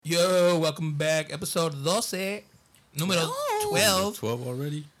Yo, welcome back. Episode 12. Número 12. 12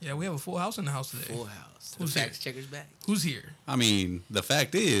 already? Yeah, we have a full house in the house today. Full house. Who's the here? fact checker's back. Who's here? I mean, the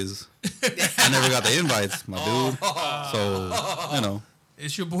fact is, I never got the invites, my dude. So, you know.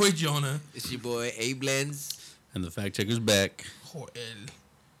 It's your boy Jonah. It's your boy Abe Lens. And the fact checker's back. Joel.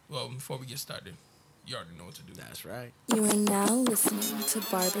 Well, before we get started, you already know what to do. That's right. You are now listening to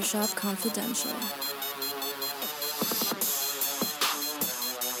Barbershop Confidential.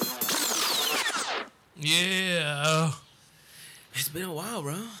 Yeah. It's been a while,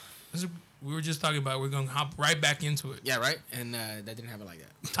 bro. We were just talking about we're going to hop right back into it. Yeah, right? And that didn't happen like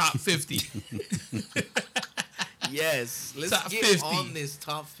that. Top 50. Yes. Let's Top get 50. on this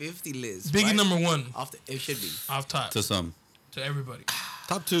top 50 list. Biggie right? number one. It should be. Off top. To some. To everybody.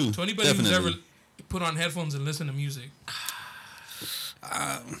 Top two. To anybody definitely. who's ever put on headphones and listen to music.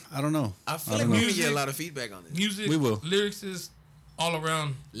 I don't know. I feel I like don't we know. can get a lot of feedback on this. Music. We will. Lyrics is all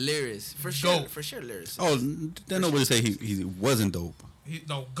around. Lyrics. For sure. Dope. For sure, lyrics. Oh, then nobody say he wasn't dope.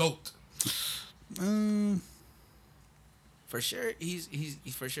 GOAT. For sure, he's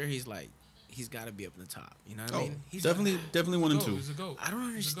like, he's got to be up in the top. You know what I Oh, mean? He's definitely one and GOAT. two. He's a GOAT. I don't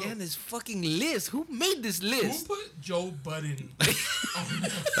He's a understand GOAT. this fucking list. Who made this Who list? put Joe Budden?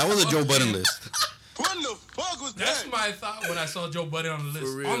 That was a Joe Budden list. What the fuck was That's that? my thought when I saw Joe Budden on the For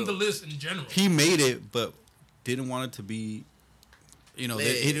list. real. On the list in general. He made it, but didn't want it to be, he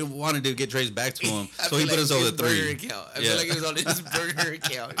didn't want it to get traced back to him. I So feel he like put himself his at burner 3. account. I Yeah. feel like it was on his burner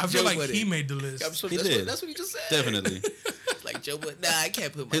account. I feel Joe like Budden. he made the list. I'm sure He that's, did. that's what he just said. Definitely. Like Joe Budden. Nah, I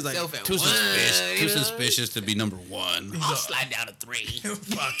can't put He's like, myself at too one. suspicious, you too know? suspicious to be number 1. I'll slide down to 3.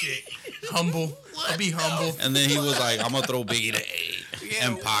 Fuck it. Humble. I'll be humble. And then he was like, I'm going to throw Biggie to 8 Yeah,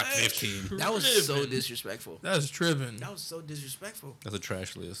 and Pac what? 15. That was so Tripping. disrespectful. That's tripping. That was so disrespectful. That's a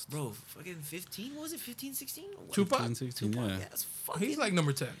trash list. Bro, fucking 15? What was it? 15, 16? Tupac? 15, 16, yeah. That's fucking... He's like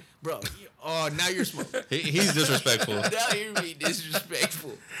number 10. Bro, oh, now you're smoking. He's disrespectful. Now you're being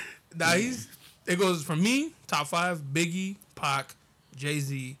disrespectful. Now it goes from me, top 5, Biggie, Pac,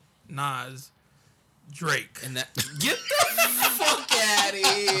 Jay-Z, Nas, Drake. And that... Get the fuck out of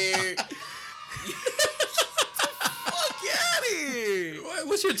here. Fuck out of here.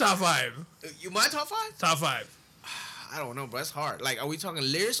 What's your top 5? You my top 5? Top 5. I don't know, bro. That's hard. Like, are we talking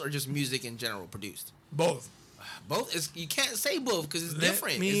lyrics or just music in general produced? Both. Both? You can't say both because it's Let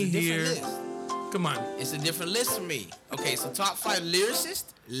different. me It's a hear. different list. Come on. It's a different list for me. Okay, so top 5 lyricist?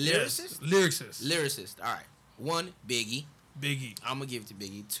 Yes. Lyricist? Lyricist. Lyricist. All right. 1, Biggie. Biggie. I'm going to give it to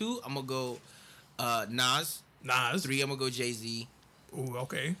Biggie. 2, I'm going to go Nas. Nas. 3, I'm going to go Jay-Z. Ooh,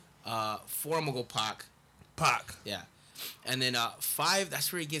 okay. 4, I'm going to go Pac. Pac. Yeah. And then 5,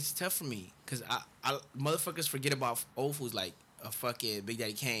 that's where it gets tough for me. Because I motherfuckers forget about old fools like a fucking Big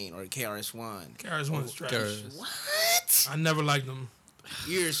Daddy Kane or KRS-One. KRS-One's trash. What? I never liked them.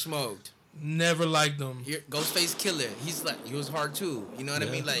 You're smoked. Never liked them. Ghostface Killer. He was hard too. You know what I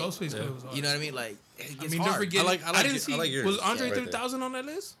mean? Like, Ghostface Killer was hard. you know what I mean? Like, it I gets mean, hard. don't forget. I like I didn't see. I like yours. Was Andre Yeah, right 3000 on that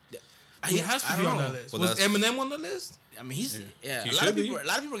list? I- He has to I be don't on know. that list. Well, Was that's- Eminem on the list? I mean, he's He a lot should of be. people. A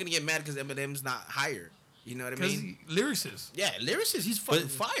lot of people are gonna get mad because Eminem's not higher. You know what I Because mean? lyricist. Yeah, lyricist. He's fucking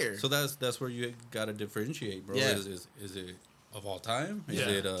fire. So that's where you gotta differentiate, bro. Yeah. Is it of all time? Is Yeah.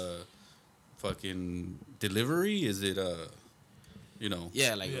 it fucking delivery? Is it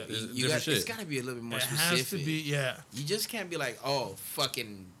yeah, like Yeah. you Different got. shit. It's gotta be a little bit more It specific. has to be. Yeah. You just can't be like, oh,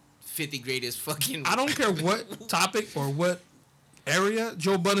 fucking 50 greatest fucking. I don't care what topic or what area.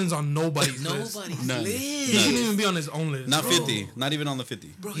 Joe Budden's on nobody's list. Nobody's None. list. He shouldn't even be on his own list. not bro. 50? Not even on the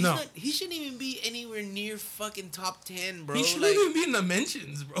 50. Bro, No. he shouldn't even be anywhere near fucking top 10, bro. He shouldn't Like, even be in the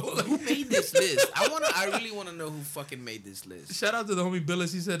mentions, bro. Like, who made this list? I really want to know who fucking made this list. shout out to the homie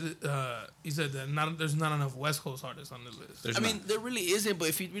Billis. He said that there's not enough West Coast artists on the list. There's I mean, not. there really isn't, but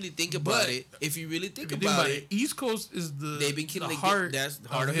if you really think about But it, if you really think If you about it, East Coast is they've been killing the the heart. That's the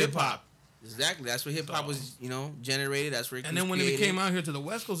heart of hip hop. Exactly. That's where hip hop So- was, generated. That's where it And was then when created. it came out here to the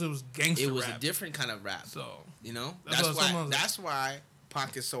West Coast, it was gangster it was rap. a different kind of rap. So You know, That's that's what why. someone was like- That's why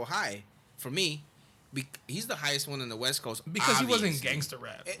Pac is so high for me. He's the highest one in the West Coast because he wasn't obviously. gangster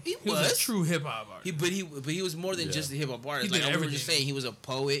rap, He was a was. true hip hop artist. But he was more than Yeah. just a hip hop artist. He did Like we were everything. just saying, he was a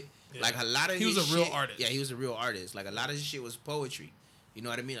poet. Yeah. Like a lot of He his was a real shit- artist. Yeah, he was a real artist. Like a lot of his shit was poetry. You know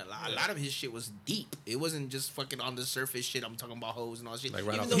what I mean? A lot of his shit was deep. It wasn't just fucking on the surface shit. I'm talking about hoes and all shit. Like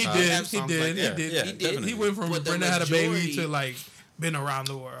right Even off though the He top. does did. have He songs did. like He that. did. Yeah, He did. definitely. He went from But the Brenda Had a Baby majority- to like Been Around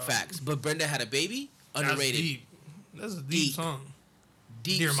the World. Facts. But Brenda Had a Baby. That's Underrated. deep. That's a deep Deep. song.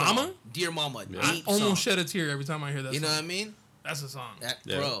 Deep Dear song. Mama? Dear Mama. Yeah. I Deep almost song. shed a tear every time I hear that You know song. what I mean? That's a song. Yeah.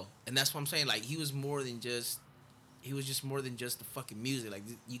 Bro. And that's what I'm saying. Like, he was more than just the fucking music. Like,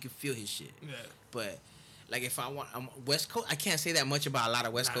 you could feel his shit. Yeah. But, Like if I'm West Coast, I can't say that much about a lot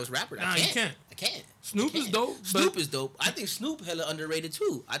of West Coast rappers. Nah, you can't. I can't. Snoop is dope. Snoop is dope. I think Snoop hella underrated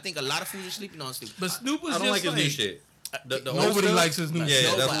too. I think a lot of fools are sleeping on Snoop. But Snoop was I don't just like his new shit. The old Nobody stuff? likes his new Yeah,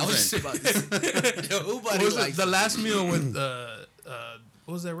 shit. that's what I I'm was saying. about to say. Nobody What was likes the it. last meal with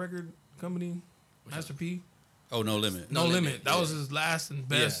what was that record company? Master P. Oh, No Limit. No Limit. That yeah. was his last and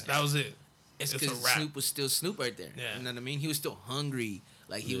best. Yeah. That was it. It's It's a because rap. Snoop was still Snoop right there. Yeah. You know what I mean? He was still hungry.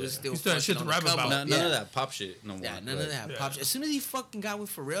 Like he was still. He still had shit fucking to on the rap come about. up. None Yeah. of that pop shit no more. Yeah, none of that. Yeah. Pop. As soon as he fucking got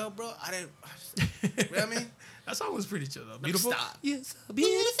with Pharrell, bro, I didn't. You know what I mean? That song was pretty chill though. Beautiful. Stop. Yes.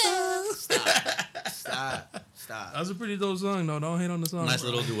 Beautiful. Stop. That was a pretty dope song though. Don't hate on the song. Nice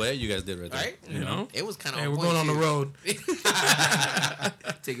bro. little duet you guys did right there. Right? You know. It was kind of. Hey, we're going on the road.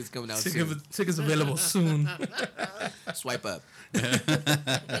 Tickets coming out soon. Tickets available soon. Swipe up.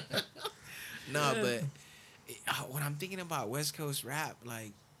 No, but when I'm thinking about West Coast rap,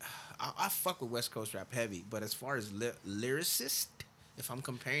 like I fuck with West Coast rap heavy, but as far as lyricist, if I'm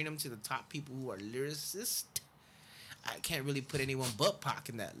comparing them to the top people who are lyricists, I can't really put anyone but Pac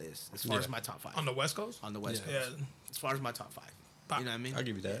in that list as far as my top five On the West Coast. on the West Yeah. Coast. As far as my top five, Pac. you know what I mean? I'll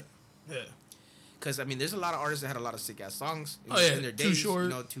give you that. Yeah. Because I mean, there's a lot of artists that had a lot of sick ass songs. Oh, yeah. in their Too days. Short, You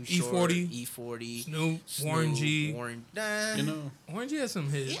know, Too Short, E40, E40, Snoop, Warren G. Warren, You know, Warren G has some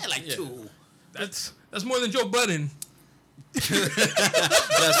hits. yeah, like Yeah. two. That's more than Joe Budden.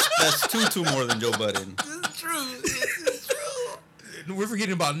 that's two more than Joe Budden. This is true. This is true. We're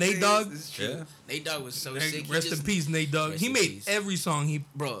forgetting about Nate Dogg. This is true. Yeah. Nate Dogg was so Hey, sick. He rest just- in peace, Nate Dogg. Rest He in made peace. every song.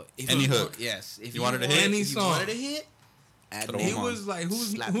 Bro. If Any you hook. want- yes. If You wanted a hit? Any if you song. wanted a hit, add Throw Nate. He him on. was like,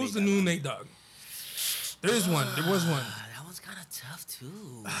 who's Slap who's the Nate new Dogg. Nate Dogg? There was one. There was one. That one's kind of tough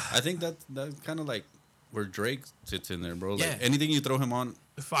too. I think that's kind of like where Drake sits in there, bro. Like Yeah. anything you throw him on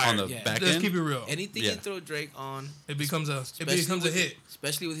Fire. on the Yeah. back Let's end, keep it real. Anything Yeah. you throw Drake on, It becomes a especially with- hit.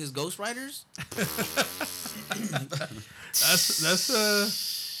 especially with his ghostwriters.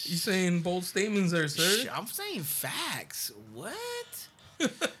 That's you saying bold statements there, sir. I'm saying facts. What?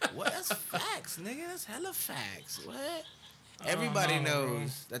 What? That's facts, nigga. That's hella facts. What? Everybody know, bro.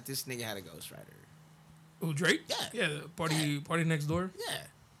 knows that this nigga had a ghostwriter. Who, Drake? Yeah. Yeah, party next door. Yeah.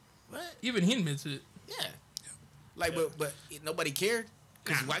 What? Even he admits it. Yeah. Like, but nobody cared.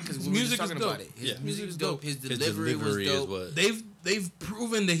 Cause why? Because His we were just music is talking dope. about it. His Yeah. music was Music's dope. dope. His his delivery was delivery is dope. what. They've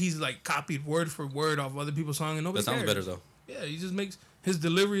proven that he's like copied word for word off other people's songs and nobody That sounds cares. better though. Yeah, he just makes his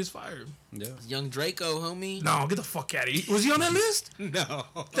delivery is fire. Yeah. Young Draco, homie. No, get the fuck out of here. Was he on that list? No.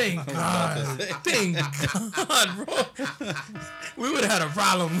 Thank God. Thank God, bro. We would have had a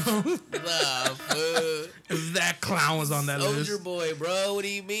problem, bro, Nah, fool. if that clown was on that Soldier list. Boy, bro. What do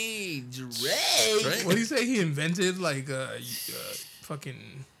you mean? Drake. What do you say? He invented like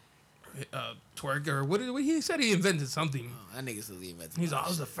fucking twerk or what? He said he invented something. Oh, that nigga still invented. He's I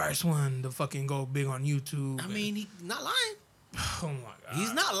was the first one to fucking go big on YouTube. I mean, he's not lying. oh my God,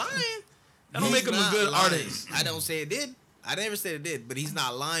 He's not lying. That don't He's make him a not good lying. artist. I don't say it did. I never said it did, but he's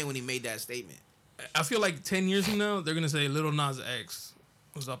not lying when he made that statement. I feel like 10 years from now they're gonna say Lil Nas X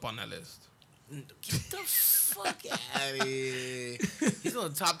was up on that list. Get the fuck out of here. He's on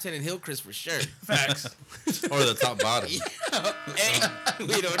the top 10 in Hillcrest for sure. Facts. Or the top bottom. Hey,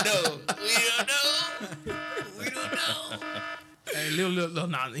 we don't know. We don't know. We don't know. Hey, Lil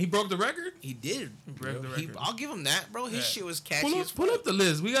Nas, he broke the record. He did. broke the record. I'll give him that, bro. His Yeah. shit was catchy as Pull fuck. up the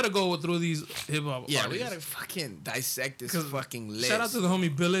list. We gotta go through these hip hop. Yeah, artists. we gotta fucking dissect this 'Cause fucking list. Shout out to the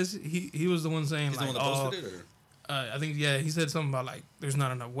homie Billis. He was the one saying He's the like, one that posted it. Or? I think he said something about like there's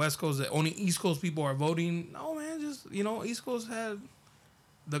not enough West Coast. That only East Coast people are voting. No man, just East Coast had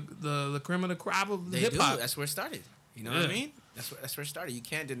the cream of the crop of They hip do. hop. That's where it started. You know what I Yeah. mean? That's where it started. You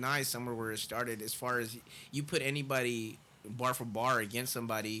can't deny somewhere where it started. As far as you put anybody bar for bar against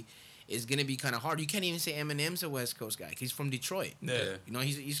somebody, is gonna be kind of hard. You can't even say Eminem's a West Coast guy. 'Cause he's from Detroit. Yeah. You know,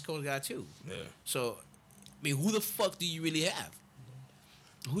 he's an East Coast guy too. Yeah. So, I mean, who the fuck do you really have?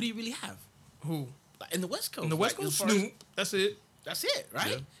 Who do you really have Who? Like, in the West Coast? In the West Like, as Coast, far as- Snoop. That's it. That's it,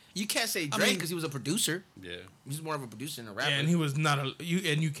 right? Yeah. You can't say I Drake mean- because he was a producer. Yeah. He's more of a producer than a rapper. Yeah, and he was not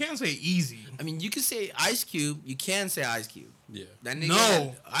you can't say easy. I mean, you can say Ice Cube. You can say Ice Cube. Yeah. That nigga.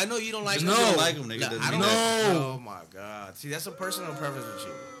 No. I know you don't like. Just him. No. because you don't like him, nigga. Look, doesn't I mean don't. that. No. Oh my god. See, that's a personal preference with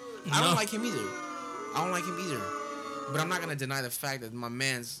you. I No. don't like him either. I don't like him either. But I'm not gonna deny the fact that my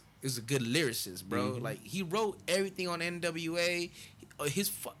man's is a good lyricist, bro. Mm-hmm. Like he wrote everything on NWA. His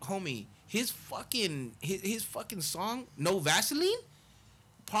homie. His fucking song, No Vaseline.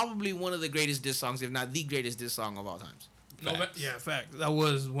 Probably one of the greatest diss songs, if not the greatest diss song of all times. No, Facts. yeah, fact. That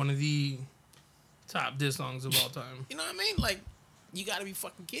was one of the top diss songs of all time. You know what I mean? Like, you gotta be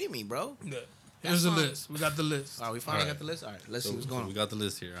fucking kidding me, bro. Yeah. Here's the That song- list. We got the list. All right, we finally Alright. got the list. All right, let's see So, what's so going we on. got the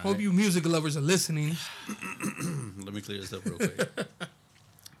list here. Hope alright? you music lovers are listening. Let me clear this up real quick.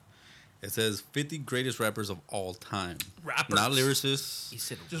 It says 50 greatest rappers of all time. Rappers. Not lyricists. He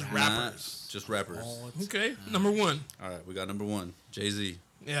said Just rap. not- rappers. Just rappers. Okay, number one. All right, we got number 1, Jay-Z.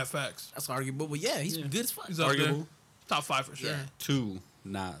 Yeah, facts. That's arguable, but yeah, he's good as fuck. He's up there. Arguable. Top 5 for sure. Yeah. 2,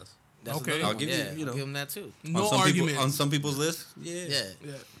 Nas. That's Okay. another I'll one. give you, Yeah, you know. I'll give him that too. No on some argument. People, on some people's list, yeah. Yeah,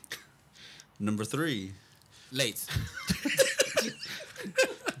 Yeah. Number 3, late.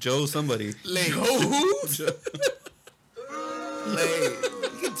 Joe somebody. Late. Oh, Late.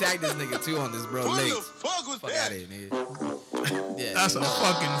 You can tag this nigga too on this, bro. What Late. the fuck was Fuck that? out of here, nigga. Yeah. that's a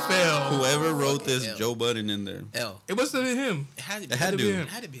fucking fail. Whoever wrote this, L. Joe Budden in there. L. It must have been him. It had to be. It had to to. be him. It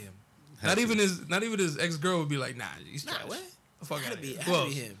had to be him. Not even his ex girl would be like, nah, he's Nah, trash. what? The fuck Had out to of be- here. had to Well,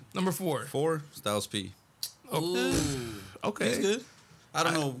 be him. number 4. 4, Styles P. Okay. Ooh. Okay. He's good. I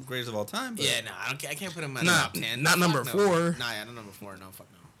don't know greatest of all time, but Yeah, nah, I can't put him in Nah, the top 10. not Fuck number no. 4. Nah, yeah, not number 4. No, fuck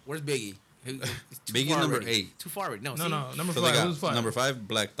no. Where's Biggie? He's too Biggie's far number already. 8. Too far already. No, No, see? no, number So 5. they Who's got 5? number 5,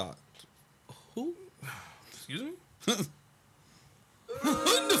 Black Thought. Who? Excuse me?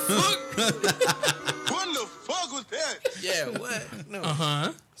 What the fuck was that? Yeah, what? No.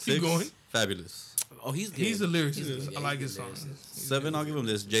 Uh-huh. Keep 6, going. Fabulous. Oh, he's good. He's a lyricist. He's good. Yeah, I like he's his a good songs. lyricist. 7, I'll give him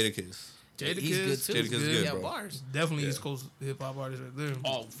this, Jadakiss. Jadakiss. He's good too. Jadakiss is good, Yeah, bro. bars. Definitely Yeah. East Coast hip hop artist right there.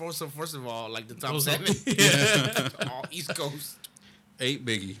 Oh, first of all, like the top Those are- 7. Yeah. All East Coast. 8,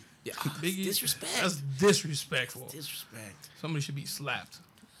 Biggie. Yeah. Biggie. Disrespect. That's disrespectful. Disrespect. Somebody should be slapped.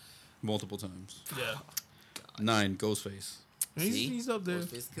 Multiple times. Yeah. 9, Ghostface. He's up there.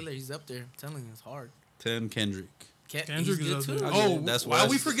 Ghostface Killer, he's up there. I'm telling you, it's hard. 10, Kendrick. Kendrick he's is good up too. there. Okay, Oh, that's why West.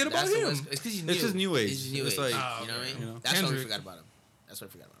 we forget about That's the him? West- It's because he's new. It's just new age. He's new It's age. like, you know what I mean? you know. That's why we Kendrick. forgot about him. That's why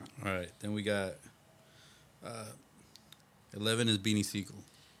we forgot about him. All right, then we got 11 is Beanie Siegel.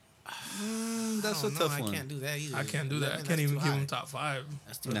 That's Oh, a no, tough I one. can't do that either. I can't do that. I 11, can't that's even too give high. him top 5.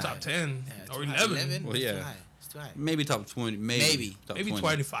 That's too Or high. top 10. Yeah, Or too high. 11. Well, It's yeah. too high. It's too high. Maybe top 20. Maybe. Top Maybe 20.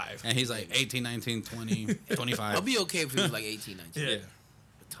 25. And he's like 18, 19, 20, 25. I'll be okay if it was like 18, 19. Yeah. Yeah.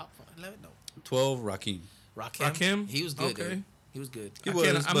 But top 11? No. 12, Rakim. Rakim? He was good, Okay. dude. He was good. He I'm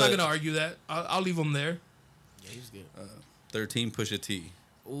was, not but- going to argue that. I'll leave him there. Yeah, he was good. 13, Pusha T.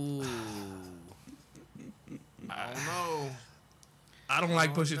 Ooh. I don't know. I don't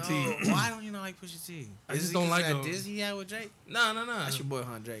like Pusha No. T. Why don't you not like Pusha T? I Is just it don't because like of him. that Disney had with Drake? No. That's your boy,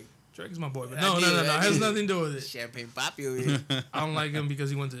 huh, Drake. Drake is my boy. But I no. knew It it, I has knew nothing to do with it. Champagne Papi over here. I don't like him because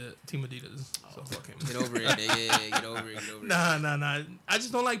he went to Team Adidas. So fuck him. Get over it. Yeah, get over it. Get over it. Nah. I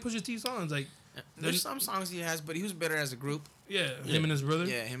just don't like Pusha T songs. Like, There's some songs he has, but he was better as a group. yeah, him and his brother.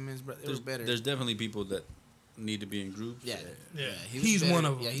 Yeah, him and his brother. It was better. There's definitely people that need to be in groups. Yeah. Yeah. he was He's better. one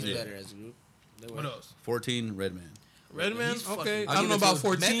of them. Yeah, he's Yeah. better as a group. They What were. else? 14, Redman. Redman. He's Okay. fucking- I don't know about I'll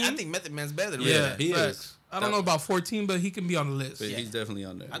give it to- 14. I think Method Man's better than yeah, Redman. he facts. is. I don't know about 14, but he can be on the list. But Yeah. he's definitely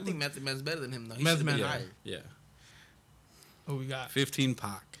on there. I think Method Man's better than him, though. He Method should have been Man, higher. Yeah. What we got? 15,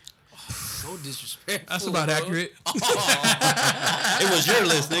 Pac. So disrespectful. That's about bro. accurate. It was your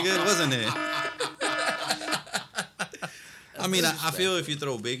list, nigga. It wasn't it? I mean, I feel if you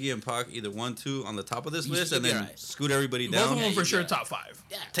throw Biggie and Pac either 1, 2 on the top of this You list should and be then alright. scoot everybody Both of down, them for you sure got- top 5.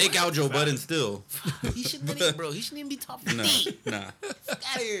 Yeah, take out Joe Budden still. He shouldn't even, bro. He shouldn't even be top 50. Nah, nah. Fuck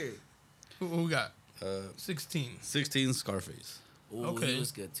out of here. Who we got? Uh, 16. 16, Scarface. Ooh, Okay. He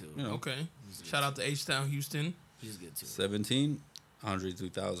was good, too. You know, Okay. Shout out to H-Town Houston. He was good, too. 17, Andre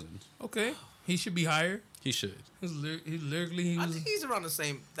 3000. Okay. He should be higher. He should. Lyrically, he I was. think he's around the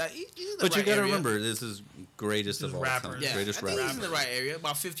same. He's in the But you right gotta area. remember, this is greatest This of is all rappers. time. Yeah, Greatest I think rapper. he's in the right area.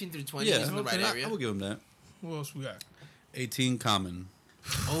 About 15 through 20. Yeah, He's in the right okay. area. I will give him that. Who else we got? 18, Common.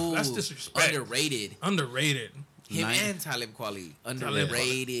 Oh, That's disrespect. Underrated. Underrated. Him Nine- and Talib Kweli. Talib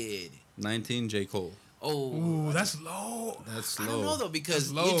Underrated. 19, J. Cole. Oh, Ooh, that's low. That's I low. don't know though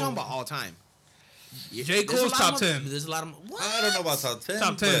because That's you're low. talking about all time. J. There's a Cole's lot top of 10. There's a lot of what? I don't know about top 10.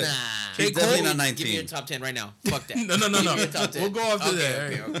 Top 10. but Nah. J. He's definitely Cole? not 19. Give me your top 10 right now. Fuck that. No. Give me your top 10. We'll go after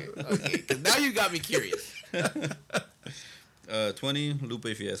okay, that. Okay. 'Cause now you got me curious. 20,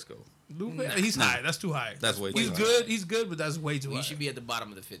 Lupe Fiasco. Lupe, he's high. That's too high. That's way too He's high. good. He's good, but that's way too high. You should be at the bottom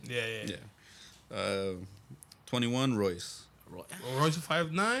of the 50. Yeah. Yeah. 21, Royce. Roy- Royce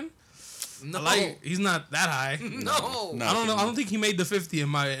 5'9". No. I like. He's not that high. No. No. I don't know. I don't think he made the 50 in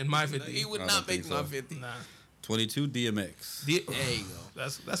my 50. He would I not don't make think my so. 50. Nah. 22, DMX. There you go.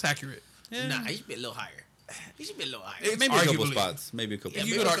 That's accurate. Nah, he should be a little higher. He should be a little higher. It's Maybe a couple arguably. spots. Maybe a couple Yeah,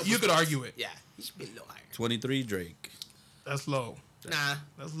 You maybe could a couple you could spots. argue it. Yeah, he should be a little higher. 23, Drake. That's low. Nah.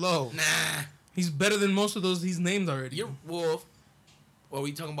 That's low. Nah. He's better than most of those he's named already. You're Wolf. Or are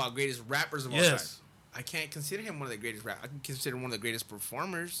we talking about greatest rappers of all Yes. I can't consider him one of the greatest rap. I can consider him one of the greatest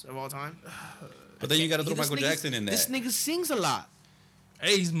performers of all time. But then you got to throw This Michael nigga- Jackson in This that. nigga sings a lot.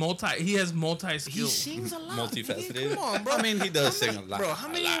 Hey, he has multi He skills. sings a lot. Multifaceted. Nigga, come on, bro. I mean, he does sing a lot. Bro, how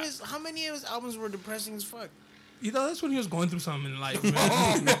many a lot. of his albums were depressing as fuck? You know, that's when he was going through something in life,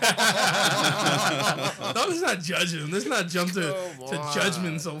 man. No, let's not judge him. Let's not jump to Come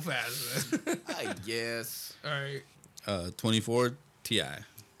judgment so fast, man. I guess. All right. 24 Ti.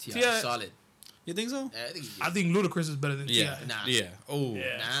 T.I. solid. You think so? I think he's I think Ludacris is better than Yeah. T.I. Nah. Yeah. Oh.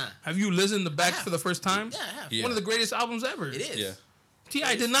 Yeah. Nah. Have you listened to Back I have. for the first time? Yeah, I have. Yeah. One of the greatest albums ever. It is. Yeah.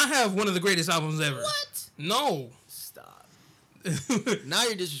 T.I. did not have one of the greatest albums ever. What? No. Stop. Now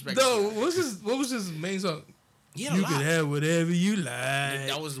you're disrespecting. No, T.I. what was his main song? He had a You lot. can have whatever you like.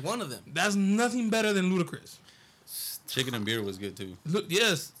 That was one of them. That's nothing better than Ludacris. Chicken and Beer was good too.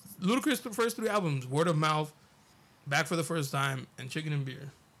 Yes, Ludacris' the first 3 albums, Word of Mouth, Back for the First Time, and Chicken and Beer.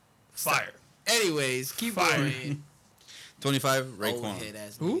 Fire. Anyways, keep Fire. going. 25 Old Raekwon. head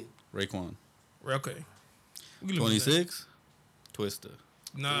ass Who? nigga. Raekwon. Okay. We can leave it 26 Twista. there.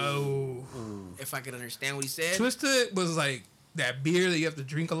 No. If I could understand what he said. Twisted was like that beer that you have to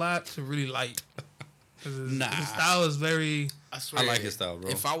drink a lot to really like. 'Cause his style is very. I swear. I like his style, bro.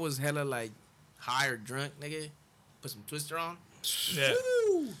 If I was hella like high or drunk, nigga, put some Twister on. Yeah.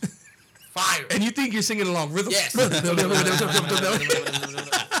 Fire. And you think you're singing along rhythm? Yes. Bro,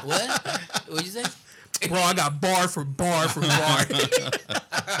 What? What'd you say? I got bar for bar for bar.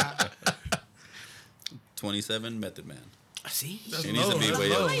 27 Method Man. See? That's He needs to low. be That's way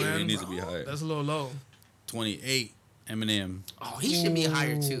low, up. man. He needs to be higher. That's a little low. 28 Eminem. Oh, he should be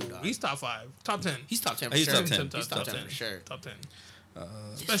higher too, dog. He's top 5, top 10. He's top 10 for He's sure. top 10. He's top 10 for sure. Top 10.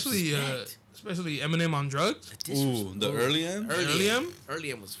 Especially Eminem on drugs. Ooh, the early end? Early M?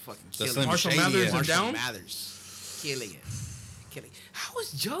 Early M was fucking The killing Slim it. Marshall Shady Mathers end. and Marshall down. Mathers. Killing it. Killing it. How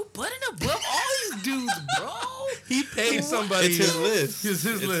is Joe Budden above all these dudes, bro? He paid somebody. It's his list. It's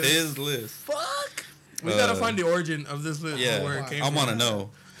his list. His list. Fuck. We gotta find the origin of this list. Yeah, Where it came I from. want to know.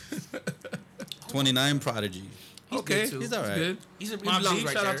 29 Prodigy. Okay, good, too. He's all right. good. He Mobb belongs Deep,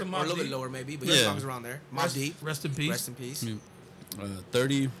 right shout there. out to Or a Mobb little bit Deep. lower maybe, but Yeah. his songs around there. Mobb Deep. Rest in peace. Rest in peace.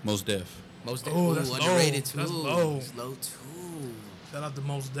 30 Most Def. Most Oh, that's low. underrated too. That's low. It's low too. Shout out to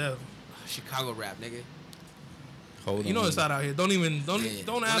Most Dev. Chicago rap, nigga. Hold You know on. it's hot out here. Don't Yeah.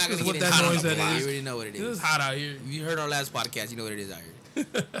 don't We're ask not us gonna what get that into noise it. that You is. already know what it It is. is hot out here. You heard our last podcast. You know what it is out here.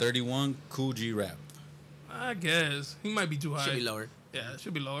 31 Cool G Rap. I guess he might be too high. Should be lower. Yeah, it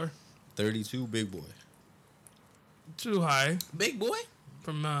should be lower. 32 Big Boy. Too high Big boy.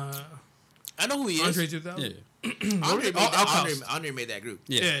 from I know who he is. Andre 2000. Yeah. Andre, made that, Outcast. Andre made that group.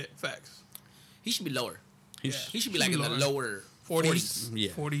 Yeah. Yeah, facts. He should be lower. He's- He should be like in the lower 40s,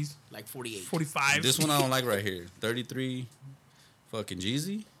 Yeah. 40s, like 48. 45. This one I don't like right here. 33 fucking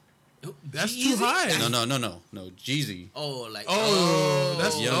Jeezy. That's Jeezy? too high. No, Jeezy. Oh, like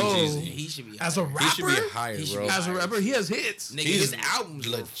That's Young low. Jeezy. He should be As a higher. rapper, He should be higher, He should bro. be as a rapper, he has hits. Nigga, He's his albums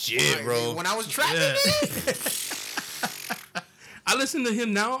were legit, fire, bro. nigga. When I was trapping, Yeah. nigga. I listen to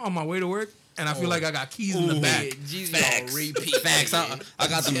him now on my way to work, and I feel like I got keys in the back. Jeezy Facts. on repeat. Facts. I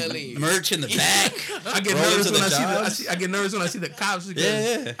got Telling some you. merch in the back. I get Rolling nervous to when the I see jobs. I get nervous when I see the cops because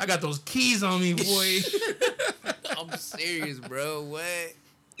Yeah. I got those keys on me, boy. I'm serious, bro. What?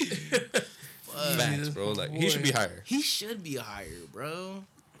 Facts, bro. Like he should be higher. He should be higher, bro.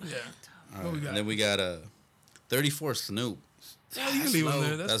 Yeah. All What we right. got? And then we got 34 Snoop. Yeah, you can That's leave him low.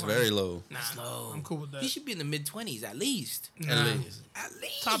 there. That's fine. very low. Nah, low. I'm cool with that. He should be in the mid-20s at least. Nah. least. At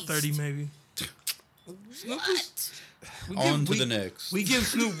least. Top 30 maybe. What? We On to we- the next. We give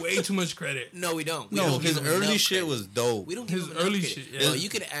Snoop way too much credit. No, we don't. We No, don't his give him early enough shit credit. was dope. We don't His give him enough early credit. shit, yeah. No,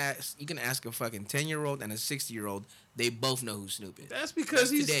 you can ask a fucking 10-year-old and a 60-year-old. They both know who Snoop is. That's because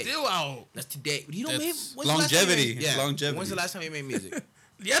That's he's today. still out. That's today. You don't make That's when's the last time longevity. he made- It's longevity. When's the last time he made music?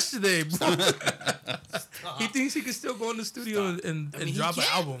 Yesterday, bro. He thinks he can still go in the studio and I mean, he drop an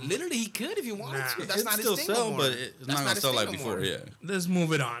can. album. Literally, he could if he wanted Nah. to. That's It not still his thing sell, no more. but it's That's not gonna his sell thing like no before. more. Yeah. Let's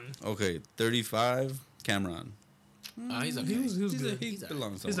move it on. Okay, 35 Cameron. He's okay. He was He good.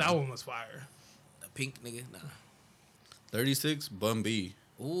 belongs His somewhere. album was fire. A pink nigga. Nah. 36 Bun B.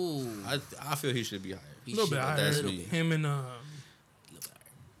 Ooh. I feel he should be higher. A little bit higher. That's Little me. bit. Him and Little bit higher.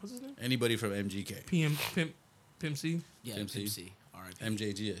 what's his name? Anybody from MGK. Pimp C. Yeah, MC. MC. R.I.P.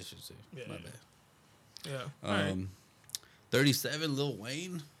 MJG, I should say. Yeah, My yeah. bad. Yeah. All right. 37 Lil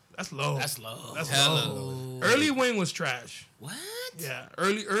Wayne. That's low. That's low. That's Hella low. low. Early Wayne was trash. What? Yeah.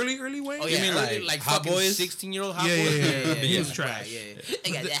 Early Wayne. Oh You yeah, mean early, like Hot Hot Boys? 16-year-old Hot Yeah, Boys. yeah. He was right, trash. Yeah. I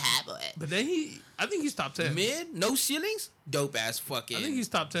got that Hot Boy. But then I think he's top 10. Mid, no ceilings, dope ass fucking. I think he's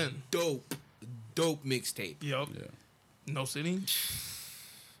top 10. dope mixtape. Yup. Yeah. No City.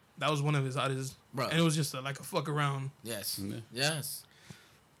 That was one of his hottest. Bro. And it was just like a fuck around. Yes. Yeah. Yes.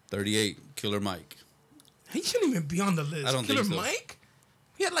 38, Killer Mike. He shouldn't even be on the list. I don't Killer think so. Mike?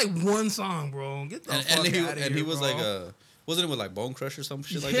 He had like one song, bro. Get the fuck out of here. And he was bro. like wasn't it with like Bone Crusher or some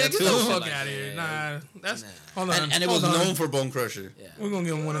shit like yeah, that get too? the fuck Like out of here. Nah, that. that's Nah. hold on. And it was hold on. known for Bone Crusher. Yeah. We're gonna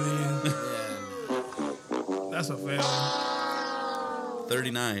give him one of these. Yeah. That's a fail.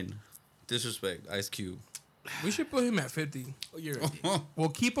 39, Disrespect, Ice Cube. We should put him at 50. Oh, you're. We'll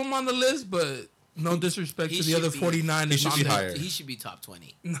keep him on the list, but no disrespect He to the should other be- 49 he is should on be there. higher. He should be top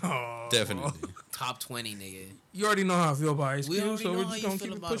 20. No, Definitely. Top 20, nigga. You already know how I feel about Ice We Cube, already so know we're how just you gonna feel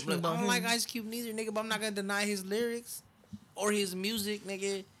keep it about it. pushing Look, about I don't him. like Ice Cube neither, nigga, but I'm not gonna deny his lyrics or his music,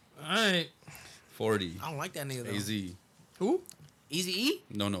 nigga. All right, 40, I don't like that nigga though. AZ. who? Easy E?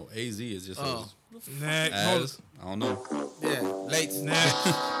 No, AZ is just Oh. Next, his, hold as, I don't know. Yeah, late. next,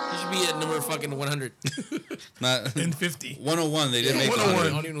 You should be at number fucking 100. Not in 50. 101, they didn't make 101.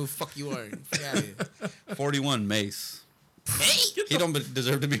 I 101. don't even know who the fuck you are. Fuck out of here. 41, Mace. Hey, He don't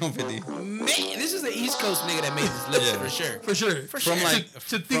deserve to be on 50. man, this is the East Coast nigga that made this list Yeah. for sure. For sure. For From sure. like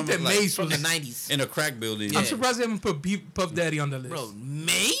to think that like, Mace From was the 90s. in a crack building. Yeah. I'm surprised they haven't put Puff Daddy on the list. Bro,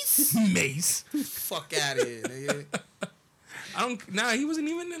 Mace? Mace. Fuck out of here, nigga. I don't. Nah, he wasn't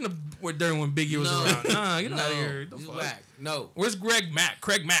even in the during when Biggie was No. around. Nah, get No, out of here. The he's fuck? whack. No. Where's Greg Mack?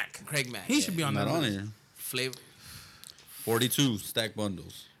 Craig Mack. Craig Mack. He should be on Not that on list. here. Flavor. 42, Stack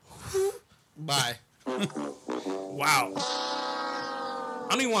Bundles. Bye. Wow. I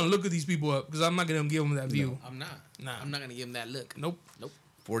don't even want to look at these people up because I'm not gonna give them that view. I'm not. Nah. I'm not gonna give him that look. Nope.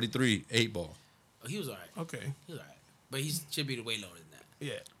 43, 8 Ball. Oh, he was alright. Okay. He was alright. But he should be way lower than that.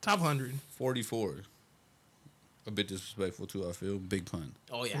 Yeah. Top 100. 44. A bit disrespectful too, I feel. Big Pun.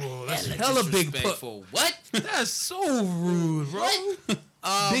 Oh yeah. Whoa, that's hella big put. disrespectful. What? That's so rude, bro.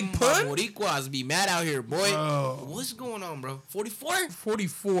 Big pun? My Boricuas be mad out here, boy. Bro. What's going on, bro? 44?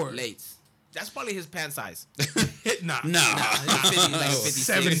 44. Late. That's probably his pant size. Nah. Nah, his 50, like 56,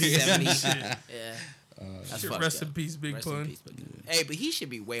 70. 70. Shit. Yeah. That's Shit, fucked rest up. in peace, Big Rest in Pun. peace, Big Pun. Hey, but he should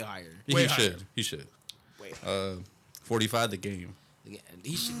be way higher. Way he higher. should. He should. Way higher. 45, The Game.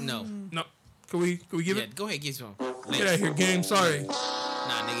 He should no. No. Can we give Yeah, it? go ahead, get some. Get out of here, game. Sorry. Nah,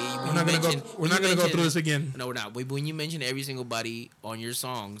 nigga. We're not gonna go. We're not gonna go through this again. No, we're not. But when you mention every single body on your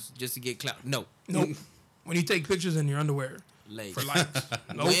songs just to get clout, no. Nope. When you take pictures in your underwear Late. for likes.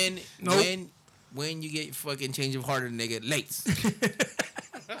 Nope. When Nope. when you get fucking change of heart, nigga, late.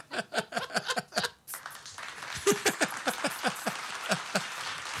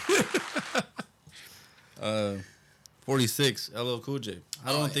 46, LL Cool J.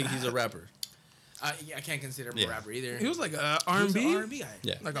 I don't think he's a rapper. I can't consider him Yeah. a rapper either. He was like a He was an R&B, R&B guy.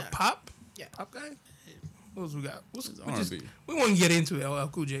 Yeah. like Yeah. a pop Yeah. guy. What else we got? We R&B. we want to get into LL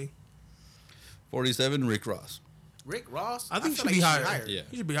Cool J. 47, Rick Ross. Rick Ross. I think he feel should like be higher. Yeah.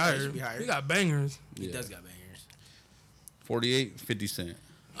 He should be higher. He should be higher. He got bangers. He Yeah. does got bangers. 48, 50 Cent.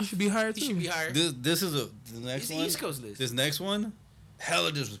 He should be higher too. He should be higher. This is the next It's the one. East Coast list. This next one,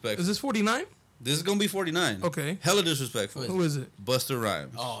 hella disrespectful. Is this 49? This is gonna be 49. Okay. Hella disrespectful. Who is it? Buster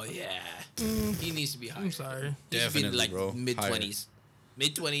Rhymes. Oh yeah. He needs to be higher. I'm sorry. He should be Definitely, like bro. mid Higher. 20s,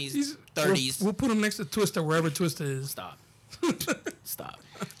 mid 20s, He's 30s. We'll put him next to Twista wherever Twista is. Stop. Stop.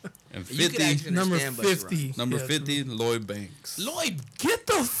 And You could 50, actually Number understand Busta Rhymes. 50. number Yeah, 50, Lloyd Banks. Lloyd. Get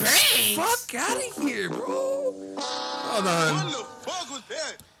the Banks? fuck out of here, bro. Hold on. What the fuck was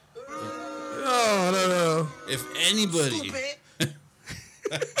that? No. If anybody,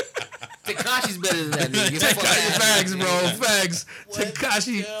 Takashi's better than that nigga. Tekashi facts, bro. Facts. What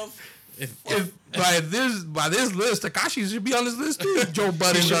Tekashi. the if By this list, Tekashi should be on this list too. Joe he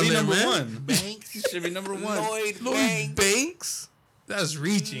Budden's should on be there, number man. one. Banks? Should be number one. Lloyd Lloyd Banks? Banks? That's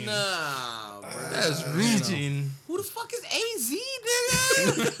reaching. Nah, bro. That's reaching. Who the fuck is AZ,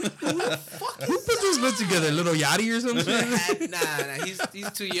 nigga? Who put this list together? Little Yachty or something? Nah,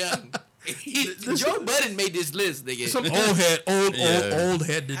 he's too young. Joe Budden made this list, nigga. Some old head, Yeah. old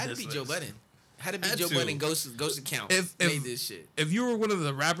head did Had to this be Joe list. Budden. Had to be Had Joe to. Budden Ghost Account If- made this shit. If you were one of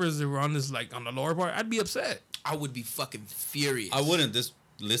the rappers that were on this, like on the lower part, I'd be upset. I would be fucking furious. I wouldn't. This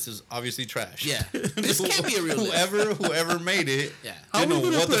list is obviously trash. Yeah. This can't be a real list. Whoever made it. Yeah. How Didn't are we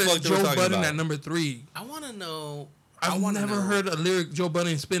know gonna what the put fuck they were Joe talking Budden about. at number 3? I want to know. I've never heard a lyric Joe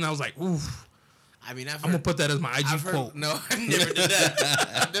Budden spin. I was like, oof. I mean, I've I'm gonna heard. put that as my IG I've heard. quote. No, I've never done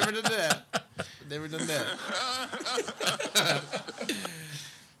that. I've never done that. Never done that.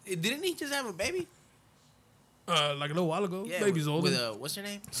 Didn't he just have a baby? Like a little while ago. Yeah. Baby's older. With what's her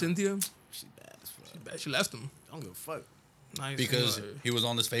name? Cynthia. She's bad as fuck. She left him. I don't give a fuck. Nice. Because he was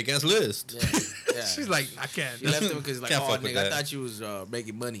on this fake ass list. Yeah. Yeah. She's like, I can't. She left him because like, Can't oh fuck with nigga, I that. thought you was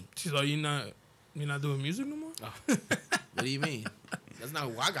making money. She's like, you're not doing music no more. What do you mean? That's not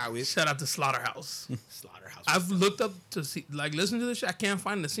who I got with. Shout out to Slaughterhouse. Slaughterhouse. I've looked up to see, like, listen to this shit. I can't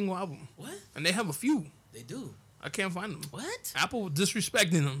find a single album. What? And they have a few. They do. I can't find them. What? Apple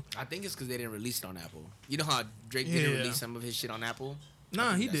disrespecting them. I think it's because they didn't release it on Apple. You know how Drake didn't Yeah. release some of his shit on Apple?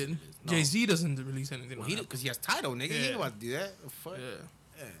 Nah, he that's did. what it is. No. Jay-Z doesn't release anything Well, on he Apple. because he has title, nigga. He Yeah. ain't about to do that. The fuck? Yeah.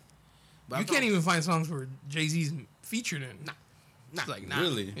 Yeah. But You can't even find songs where Jay-Z's featured in. Nah. It's like, nah.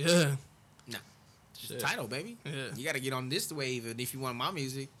 Really? Yeah. Nah. Just Shit. title, baby. Yeah. You got to get on this wave, and if you want my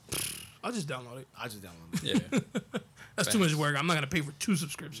music, I'll just download it. I'll just download it. Yeah. That's too much work. I'm not going to pay for 2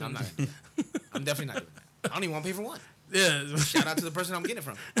 subscriptions. I'm not gonna do that. I'm definitely not doing that. I don't even want to pay for one. Yeah. Shout out to the person I'm getting it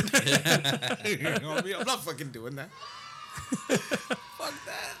from. You know what I mean? I'm not fucking doing that. Fuck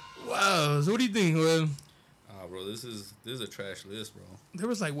that. Wow. So what do you think? Well, Bro, this is a trash list, bro. there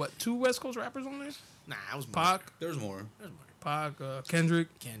was like, what, 2 West Coast rappers on there? Nah, I was more. Pac, There's more. There's more. Pac, Kendrick,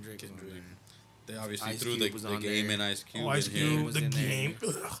 Kendrick. was on there. They obviously Ice threw Cube was the on game there. and Ice Cube. oh, Ice in Cube, here. was The in there. Game.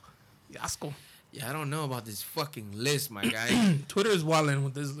 Ugh. Yasko. Yeah, I don't know about this fucking list, my guy. Twitter is wilding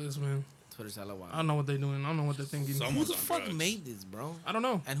with this list, man. Twitter's hella wild. I don't know what they're doing. I don't know what they're thinking. Who Someone's the on fuck drugs. made this, bro? I don't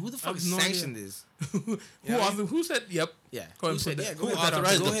know. And who the I fuck have no sanctioned idea. this? Who, Yeah, right? who said, yep. Yeah. Go ahead Who said, and put yeah, that- go who ahead,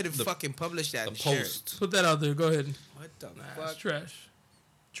 authorized go the- ahead and the- fucking publish that The and share it. post. Put that out there. Go ahead. What the Nah, fuck? it's trash.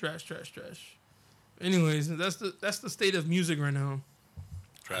 Trash. Anyways, that's the state of music right now.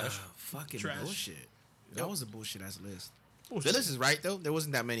 Trash. Fucking Trash. bullshit. That was a bullshit ass list. Bullshit. The list is right though. There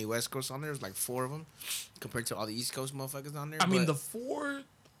wasn't that many West Coast on there. There was like 4 of them compared to all the East Coast motherfuckers on there. I mean, but- the 4,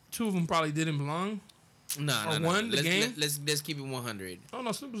 2 of them probably didn't belong. Nah, or nah. one, the let's, game? Let's keep it 100. Oh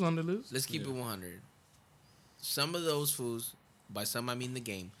no, Snoop was on the list. Let's keep it 100. Some of those fools, by some I mean the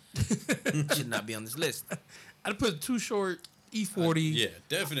game, should not be on this list. I'd put Too Short, E40, Yeah,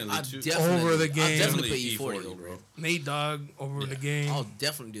 definitely. I'll too. definitely- Over the I'll game. definitely Definitely put E40, E40, bro. bro. Nate Dogg over the game. I'll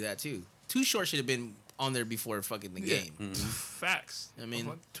definitely do that too. Too Short should have been on there before fucking the Yeah. game. Facts. I mean-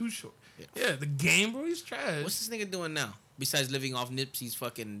 Fuck, Too Short. Yeah. Yeah, the game, bro. He's trash. What's this nigga doing now? Besides living off Nipsey's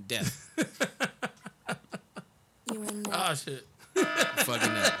fucking death. You in there? Ah, shit. Fucking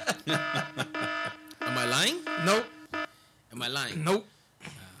Am I lying? Nope. Am I lying? Nope.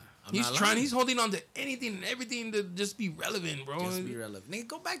 I'm He's not trying. lying. He's holding on to anything and everything to just be relevant, bro. Just be relevant. Nigga,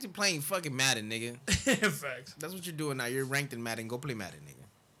 go back to playing fucking Madden, nigga. Facts. That's what you're doing now. You're ranked in Madden. Go play Madden, nigga.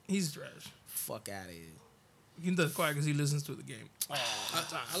 He's trash. Fuck out of here. He does quiet because he listens to the game.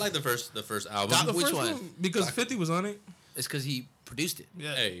 I like the first album. The Which first one? Because 50 was on it. It's because he produced it.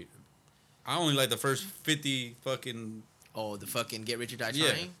 Yeah. Hey, I only like the first 50 fucking. Oh, the fucking Get Rich or Die Yeah.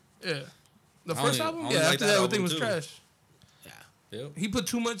 Trying? Yeah. The I first only- album? I only Yeah, like after that that, everything album was too. trash. Yeah. Yep. He put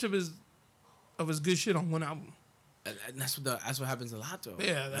too much of his good shit on one album. And that's what happens a lot, though.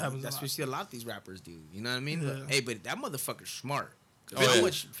 Yeah, that happens a That's lot. what you see a lot of these rappers do. You know what I mean? Yeah. But, hey, but that motherfucker's smart. Oh, How yeah.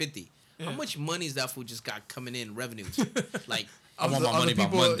 much 50? How Yeah. much money is that fool just got coming in revenues? Like, I want my All the money by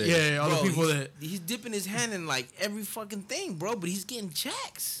people, Monday. Yeah, all the bro, people he's, that. he's dipping his hand in like every fucking thing, bro. But he's getting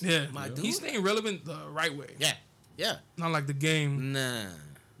checks. Yeah. my dude. He's staying relevant the right way. Yeah, yeah. Not like the game. Nah,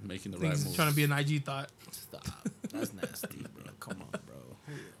 Making the Thinks right he's move. trying to be an IG thought. stop. That's nasty, bro. Come on, bro.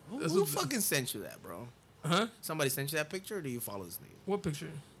 Who That's who what- fucking sent you that, bro? Huh? Somebody sent you that picture, or do you follow this nigga? What picture?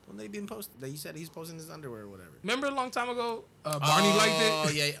 When they been posted, that you said he's posting his underwear or whatever. Remember a long time ago, Barney liked it? Oh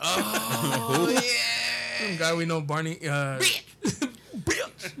yeah. Oh yeah. Some guy we know, Barney.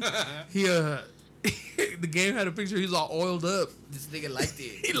 He the game had a picture. He's all oiled up. This nigga liked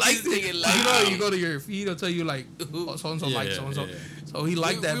it. He liked This it. nigga liked You know, it. you go to your feed, it'll tell you like so and so Yeah, like so and so. yeah. So he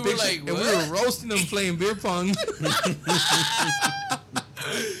liked that we were picture, like, and we what? were roasting him playing beer pong.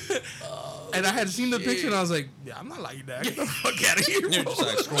 And I had seen the picture, and I was like, "Yeah, I'm not like that. Get the fuck out of here, You're bro." just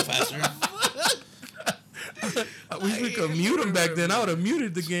like scroll faster. I wish we could mute him back then. I would have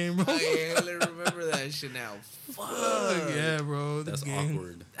muted the game, bro. I hardly remember that shit now. Fuck. Fuck, yeah, bro. The That's game.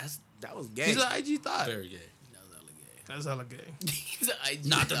 awkward. That was gay. He's an IG thought. Very gay. That's hella gay. He's an IG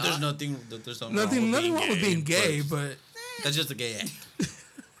Not that there's dog. nothing. That there's something. Nothing wrong wrong with being gay, but that's just a gay act.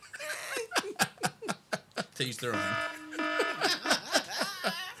 Teach their own.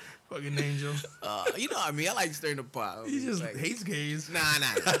 fucking angel. You know what I mean? I like stirring the pot. He just Like, hates gays. Nah.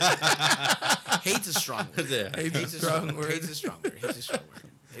 Hate's a strong word. Yeah. Hates a strong word. Hate's a strong word. Hate's a strong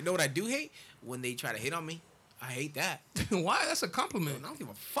word. You know what I do hate? When they try to hit on me. I hate that. Why? That's a compliment. I don't give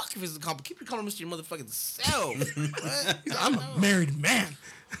a fuck if it's a compliment. Keep calling Mr. Your motherfucking self. What? I'm a married man.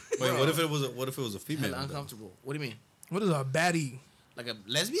 Wait, what if it was a female? Hella though? uncomfortable. What do you mean? What is a baddie? Like a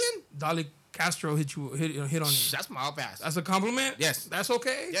lesbian? Dolly Castro hit on you. That's my all pass. That's a compliment. Yes. That's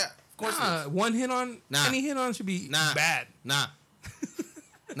okay. Yeah, of course it Nah, is. one hit on. Nah. Any hit on should be Nah. bad. Nah.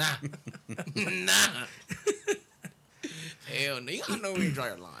 Nah. Nah. Hell no. You gotta know where you draw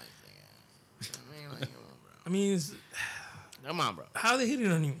your line. I mean, like, come on, bro. I mean, it's, Come on, bro. How are they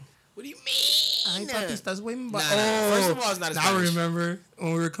hitting on you? What do you mean? Ay, papi, estás muy Nah, first of all, it's not a Now I Spanish. remember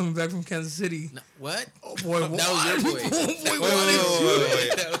when we were coming back from Kansas City. No, what? Oh boy, That was your boy.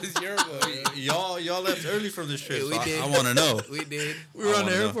 Wait. That was your boy. Y'all left early from this trip. Yeah, we so did. I want to know. We did. We were I on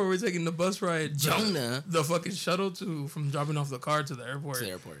the wanna know. airport. We were taking the bus ride, Jonah. the fucking shuttle from dropping off the car to the airport. To the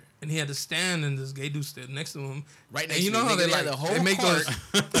airport. And he had to stand, and this gay dude stood next to him. Right And next you to know me, how nigga, they they had like the whole they make cart.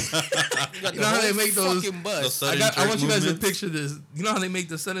 those. You know how they make those. fucking The bus. sudden I want you guys to movements? picture this. You know how they make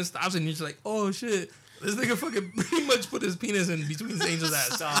the sudden stops, and you're just like, oh shit, this nigga fucking pretty much put his penis in between his angel's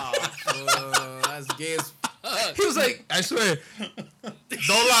ass. Stop. That's gay as fuck. He was like, I swear,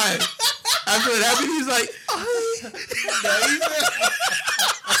 don't lie. After it happened, he's like,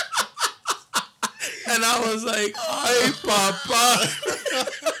 and I was like, ay, papa.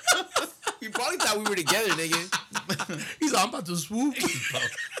 You probably thought we were together, nigga. He's like, I'm about to swoop.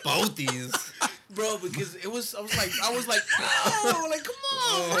 Both these. Bro, because I was like, oh, like, come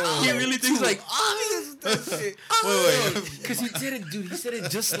on, bro. He really thinks like, obvious that shit. Wait. Because he did it, dude. He said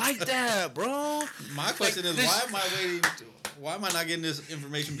it just like that, bro. My question is, this- why am I waiting? Why am I not getting this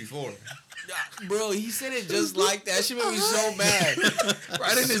information before? Bro, he said it just like that. Shit made me so mad.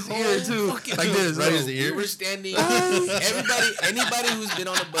 right in his ear too, Fucking like this. Right in oh. his ear? We were standing. Anybody who's been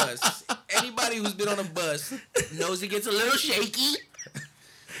on a bus knows it gets a little shaky.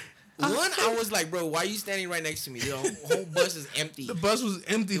 One, I was like, bro, why are you standing right next to me? The whole bus is empty. The bus was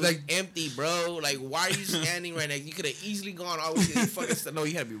empty, It was like empty, bro. Like, why are you standing right next? You could have easily gone all the way to the fucking st- No,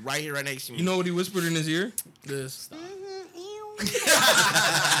 you had to be right here, right next to me. you know what he whispered in his ear? This.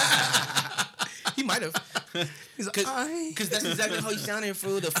 He might have. He's like, I. Because that's exactly how he sounded,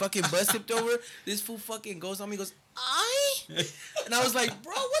 fool. The fucking bus tipped over. This fool fucking goes on me, goes, I? And I was like,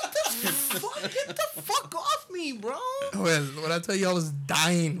 bro, what the fuck? Get the fuck off me, bro. Well, when I tell you I was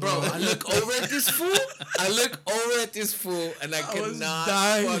dying, Bro, bro. I look over at this fool. And I could was not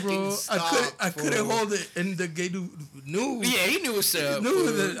dying, fucking bro. stop. I couldn't fool. hold it, and the gay dude knew. Yeah, he knew what's up. knew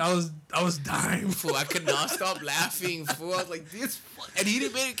fool. that I was dying. Fool, I could not stop laughing, fool. I was like, this fu-. And he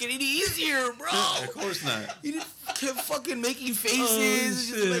didn't make it any easier, bro. Of course not. He just kept fucking making faces. Oh, Just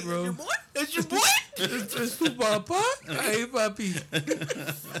shit, like, bro. Your boy? That's your boy? It's tu papa. Ay, papi.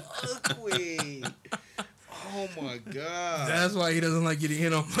 Fuck way. Oh my god. That's why he doesn't like getting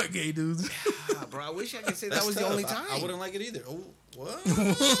hit on by gay dudes. Ah, bro, I wish I could say That's that was the tough. only time. I wouldn't like it either. Oh, what?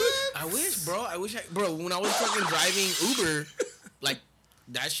 I wish, bro. Bro, when I was fucking driving Uber, like,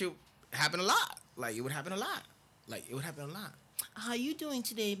 that shit happened a lot. Like, it would happen a lot. How you doing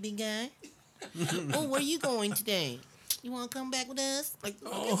today, big guy? Oh, where you going today? You want to come back with us? Like,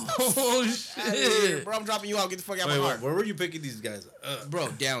 Oh shit! bro, I'm dropping you out. Get the fuck out Wait, of my wait, heart. where were you picking these guys up? Bro,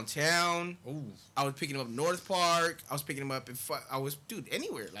 downtown. Ooh. I was picking him up North Park. I was picking him up in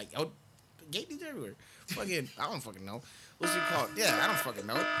anywhere. Like, gay dudes everywhere. Fucking, I don't fucking know. What's it called? Yeah, I don't fucking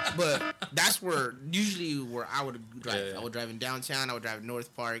know. But that's usually where I would drive. Yeah. I would drive in downtown. I would drive in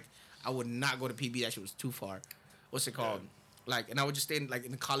North Park. I would not go to PB. That shit was too far. What's it called? Like, and I would just stay in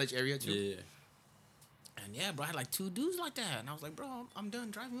the college area too. Yeah. And yeah, bro, I had like 2 dudes like that. And I was like, bro, I'm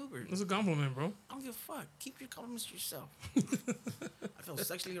done driving Uber. It's a compliment, bro. I don't give a fuck. Keep your compliments to yourself. I feel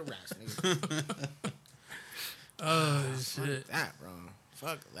sexually harassed, nigga. Oh shit! Fuck that, bro.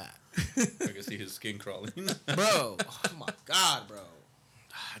 Fuck that. I can see his skin crawling. Bro, oh my god, bro.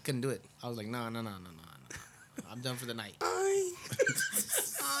 I couldn't do it. I was like, no. I'm done for the night. Ay.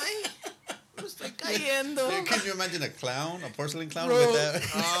 Me estoy cayendo. Dude, can you imagine a clown, a porcelain clown Bro. with that?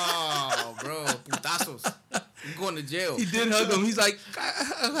 Oh, bro, putazos. I'm going to jail. He did hug him. He's like,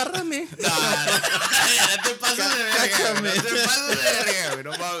 agárrame. No te pases de verga, güey. No te pases de verga, güey.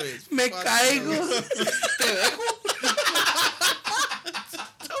 No mames. Me Fuck, caigo. Te dejo.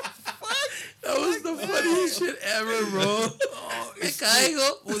 That was the funniest shit ever, bro. Me caigo.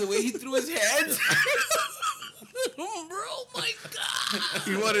 Oh, the way he threw his hands. Bro, my God.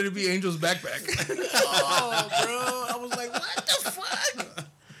 He wanted to be Angel's backpack. Oh, bro. I was like, what the fuck?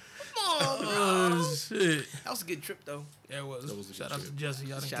 Come on, bro. Oh shit! That was a good trip, though. Yeah, it was. That was a Shout good out trip. to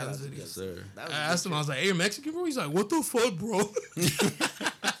Jesse out in Shout out Kansas to City. Yes, sir. That was I a asked good him, I was like, "Hey, you're Mexican, bro?" He's like, "What the fuck, bro?"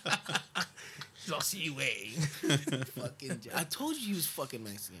 Jossie way. trip. Fucking I told you he was fucking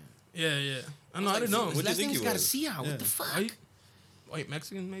Mexican. Yeah. I know. I didn't know. What do you Last think name's he got a was? C out. Yeah. What the fuck? White? White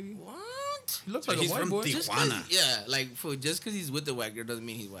Mexican, maybe. What? He looks like He's a white from boy, Tijuana. Just 'cause- yeah, like just because he's with the white girl doesn't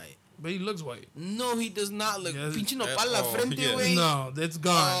mean he's white. but he looks white. No, he does not look. Yes. Pinche nopal la Oh, frente, yeah. güey. No, it's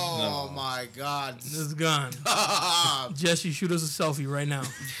gone. Oh No. my God. It's gone. Jesse, shoot us a selfie right now.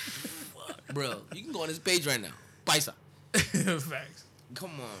 Bro, you can go on his page right now. Paisa. Facts.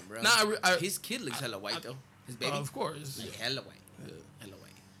 Come on, bro. Nah, his kid looks hella white though. His baby. Of course. Like hella white. Hella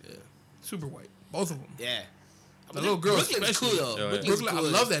white. Super white. Both of them. Yeah. The little girl, Brooklyn's especially. cool though. Yeah, yeah. Brooklyn's Brooklyn, cool I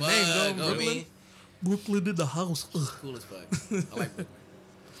as love that fuck, name, though. you know what I Brooklyn. mean? Brooklyn did the house. Ugh. Cool as fuck. I like Brooklyn.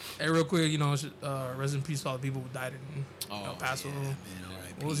 Hey, real quick, rest in peace to all the people who died in El Paso. yeah, man,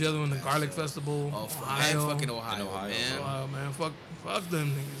 R.I.P. What was the other one? The Garlic Festival. Oh, Ohio. man, fucking Ohio, Ohio. man. Wow, man, fuck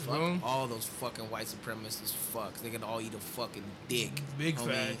them niggas, Fuck bro. all those fucking white supremacists. Fuck, they can all eat a fucking dick. Big homie.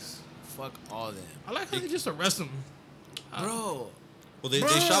 facts. Fuck all of them, I like how they just arrest them. bro. Well, they Bro.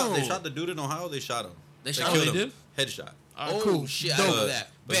 shot the dude in Ohio. They shot him. They shot killed him? him. Headshot. All right, Oh cool. shit, I Dope. know that.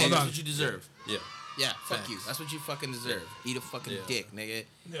 But Bang, hold that's on. what you deserve. Yeah. Yeah, fuck Facts. you. That's what you fucking deserve. Eat a fucking Yeah. dick, nigga.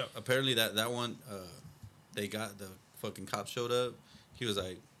 Yeah. Apparently that one, they got the fucking cops showed up. He was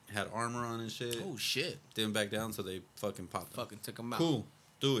like had armor on and shit. Oh shit. Didn't back down, so they fucking popped him. Fucking took him out. Cool.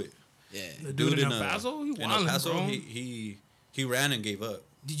 Do it. Yeah. The dude in El uh, Paso, he in El wildin', Paso, bro. he ran and gave up.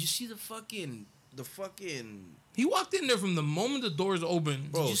 Did you see the fucking He walked in there from the moment the doors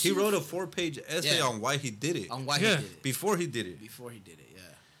opened. Bro, you he see wrote a 4-page essay Yeah. on why he did it. on why Yeah. he did it? Before he did it. Before he did it, yeah.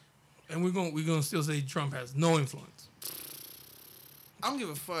 And we're gonna still say Trump has no influence. I don't give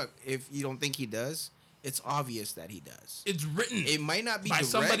a fuck if you don't think he does. It's obvious that he does. It's written It might not be by direct.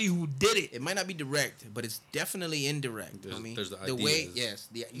 somebody who did it. It might not be direct, but it's definitely indirect. There's- homie. there's the way, ideas.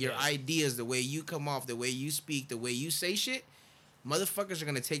 yes, your Yes. ideas, the way you come off, the way you speak, the way you say shit. Motherfuckers are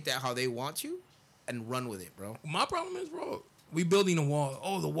gonna take that how they want to, and run with it, bro. My problem is, bro, we building a wall.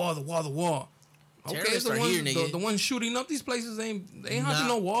 Oh, the wall. Okay, Terrorists the are ones, here, nigga. the ones shooting up these places ain't having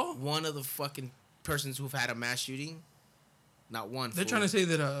no wall. One of the fucking persons who've had a mass shooting, not one. They're fool. trying to say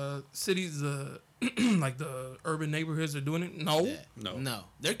that cities, like the urban neighborhoods, are doing it. No, Yeah. No,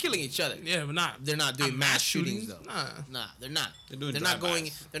 they're killing each other. yeah, but not. They're not doing mass shootings though. Nah. Nah, they're not. They're doing not going.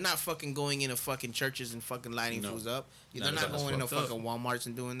 drive-bys. They're not fucking going into fucking churches and fucking lighting No. fools up. No, They're not that's going into fucked up. fucking WalMarts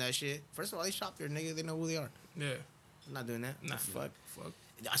and doing that shit. First of all, they shop there, nigga. They know who they are. Yeah, They're not doing that. nah, fuck. fuck.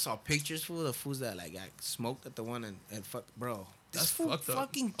 I saw pictures full of fools that like got smoked at the one and fuck, bro. This That's fool fucked up.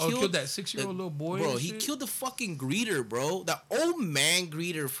 fucking Oh, killed, killed that 6-year-old little boy Bro, and he shit? killed the fucking greeter, bro. The old man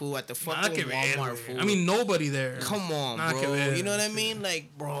greeter fool at the Nah, fucking que Walmart ver, fool. I mean, nobody there. come on, Nah, que bro. ver. You know what I mean?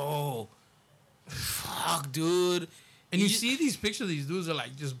 Like, bro. Fuck, dude. And you just- see these pictures, these dudes are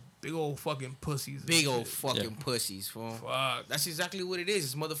like just big old fucking pussies. and big old shit. fucking pussies, fool. Fuck. That's exactly what it is.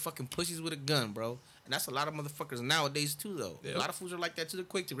 It's motherfucking pussies with a gun, bro. And that's a lot of motherfuckers nowadays too, though. Yep. A lot of fools are like that too. They're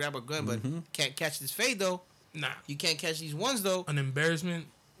quick to grab a gun, but can't catch this fade though. Nah. You can't catch these ones though. An embarrassment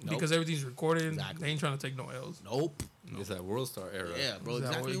Nope. because everything's recorded. Exactly. They ain't trying to take no L's. Nope. It's that World Star era. Yeah, bro.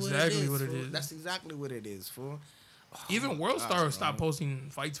 Exactly Exactly, what what it it is. is. Fool. That's exactly what it is, fool. Even World God, Star bro. stopped posting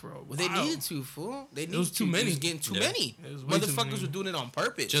fights for a while. Well, they needed to, fool. They needed was too to. many. It was getting too Yeah. many. It was way too Motherfuckers many. were doing it on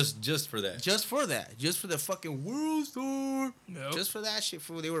purpose. Just for that. Just for that. Just for the fucking World Star. Yep. Just for that shit,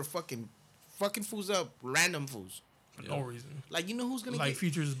 fool. They were fucking fools up. Random fools. For no reason. Like, you know who's gonna Like get...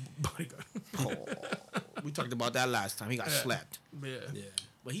 Future's bodyguard. Oh, we talked about that last time. He got Yeah. slapped. Yeah. Yeah.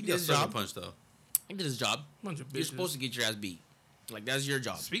 But he He did got his sucker job. punch though. He did his job. Bunch of bitches. You're supposed to get your ass beat. Like, that's your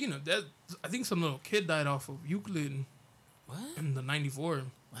job. Speaking of that, I think some little kid died off of Euclid What? in the 94.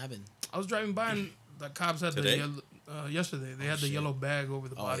 What happened? I was driving by and the cops had Today? the yellow, yesterday. They had the shit. yellow bag over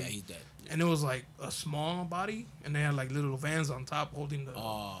the Oh, body. yeah, he's dead. And it was like a small body, and they had like little vans on top holding the.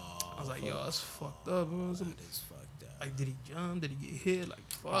 Oh. I was like, yo, that's fucked up. Bro. Some- That is fucked up. like, did he jump? Did he get hit? Like,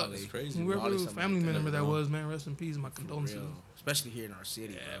 fuck. Probably. That's crazy. Whoever Probably the something family like that, member that bro. was, man, rest in peace. My For condolences. real. Especially here in our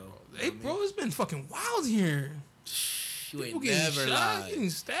city, Yeah, bro. bro. Hey, bro, it's been fucking wild here. You People ain't getting never shot, lied. getting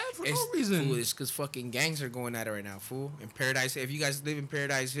stabbed for It's, no reason. fool, it's because fucking gangs are going at it right now, fool. In Paradise, if you guys live in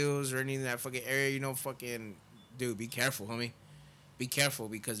Paradise Hills or any of that fucking area, you know, fucking, dude, be careful, homie. Be careful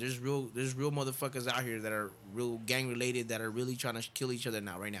because there's real motherfuckers out here that are real gang related that are really trying to kill each other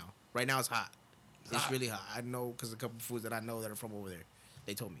now, right now. Right now it's hot. It's hot. really hot. I know because a couple of fools that I know that are from over there,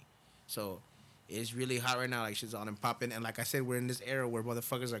 they told me. So it's really hot right now, like shit's on and popping. And like I said, we're in this era where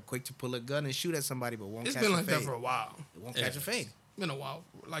motherfuckers are quick to pull a gun and shoot at somebody, but won't It's catch been a like fade. that for a while. It won't Yeah. catch a fade. Been a while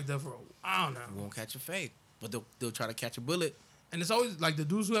like that for a while now. It won't catch a fade. But they'll try to catch a bullet. And it's always like the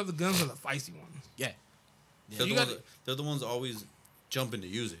dudes who have the guns are the feisty ones. Yeah. They're, you the ones gotta- they're the ones always jumping to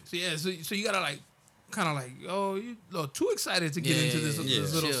use it. So yeah, so you gotta like, kind of like, oh, you little too excited to get into this, yeah.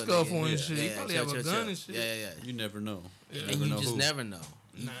 this little Chill, scuffle nigga. and Yeah, shit. You yeah, probably chill, have a chill, gun chill. and shit. Yeah. You never know. Yeah. And you know just who. never know.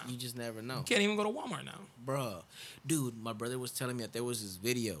 You, Nah. you just never know. Can't even go to Walmart now. Bruh. Dude, my brother was telling me that there was this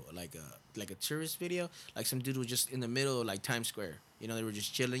video, like a tourist video. Like some dude was just in the middle of like Times Square. You know, they were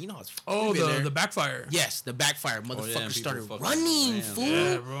just chilling. You know how it's Oh, we've been there. the backfire. Yes, the backfire. and Motherfuckers people started fucking running, ran. fool.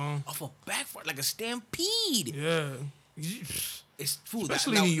 Yeah, bro. Off a backfire, like a stampede. Yeah. It's fool.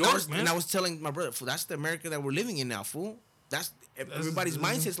 Especially that, New York, was, man. And I was telling my brother, fool, that's the America that we're living in now, fool. That's everybody's Mhm.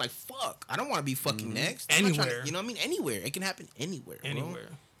 mindset's like, fuck. I don't want to be fucking next. I'm not trying to- Anywhere. you know what I mean? Anywhere. It can happen anywhere. Bro. Anywhere.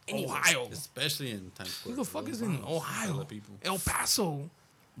 anywhere. Ohio. Especially in Times Square. Who the fuck bro. is in Hella Ohio? people. El Paso.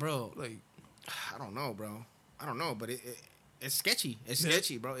 Bro, Like, I don't know, bro. I don't know, but it's sketchy. It's Yeah.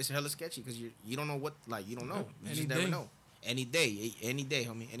 sketchy, bro. It's hella sketchy because you don't know what, like, you don't know. You Any just never day. know. Any day,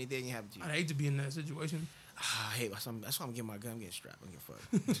 homie. Any day you have to. I'd hate to be in that situation. I hate. That's why I'm getting my gun. I'm getting strapped. I don't give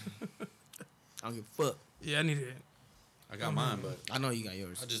a fuck. I don't give a fuck. Yeah, I need it. I got mine, but I know you got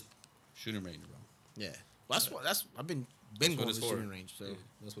yours. I just shooting range, bro. Yeah. Well, I've been That's going what to it's for. shooting range, so Yeah,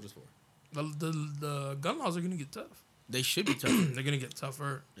 that's what it's for. The gun laws are gonna get tough. they should be tougher. They're gonna get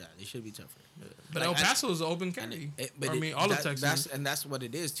tougher. Yeah, they should be tougher. But Like, El Paso is open carry. All of Texas. That's what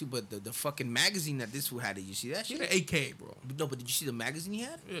it is too. But the fucking magazine that this fool had, did you see that He shit? had an AK, bro. No, but did you see the magazine he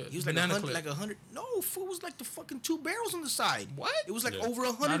had? Yeah, he was like banana clip. 100. No, fool was like the fucking 2 barrels on the side. What? It was like Yeah. over I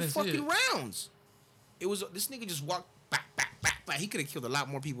 100 didn't see fucking it. rounds. It was this nigga just walked back. He could have killed a lot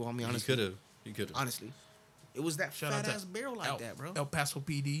more people, homie. He Honestly, could have. He could have. honestly, it was that Shout out fat to ass barrel like that, bro. El Paso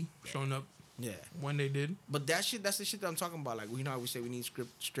PD showing up Yeah. when they did. But that's the shit that I'm talking about. Like, you know how we say we need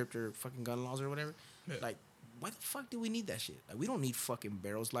stricter fucking gun laws or whatever? Yeah. Like, why the fuck do we need that shit? Like, we don't need fucking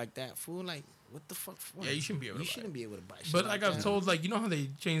barrels like that, fool. Like, what the fuck for? Yeah, you shouldn't be able to You buy shouldn't it. be able to buy shit But like I've that. told, like, you know how they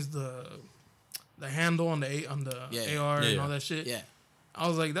changed the handle on the Yeah. AR and Yeah. all that shit. Yeah. I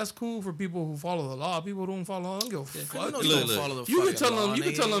was like, that's cool for people who follow the law. People who don't follow the law, I don't give a fuck. Criminals Look, don't look. follow the You fucking can tell law, them. You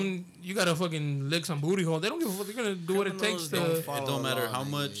can nigga. tell them you gotta fucking lick some booty hole. They don't give a fuck. They're gonna do what it takes Criminals don't to. follow It don't the matter law, how nigga.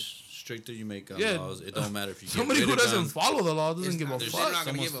 much stricter you make gun Yeah. laws. It don't matter if you Somebody get who rid of doesn't guns. follow the law doesn't It's give a not- There's They're not fuck. gonna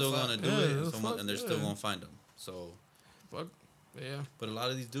someone's give a still fuck. gonna do Yeah, it, the someone, fuck, and they're still yeah. gonna find them. So, Fuck. Yeah. but a lot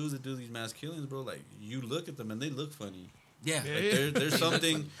of these dudes that do these mass killings, bro, like you look at them and they look funny. Yeah. Yeah. Like there's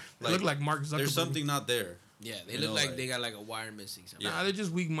something They look like Mark Zuckerberg. there's something not there. Yeah, they You look know, like like- they got like a wire missing. Something. Nah, they're just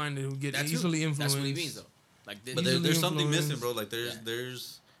weak-minded who get That's easily who- influenced. That's what he means, though. Like, But Easily there's something missing, influenced. bro. Like Yeah.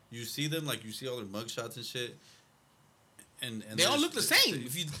 there's you see them, like you see all their mugshots and shit. And they all there's- look the same.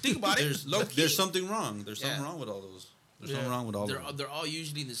 If you think about it, there's low key. there's something wrong. There's something Yeah. wrong with all those. There's Yeah. something wrong with all They're of them. they're all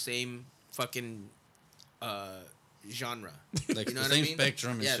usually the same fucking Like genre. the You know what I same mean?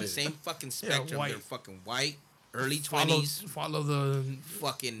 spectrum and Yeah, shit. the same fucking spectrum. white. They're fucking white, early Follow 20s. follow the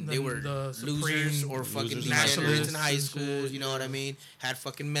Fucking, the- they were the losers supreme or fucking losers degenerates in nationalists high and schools. shit, You know what I mean? Had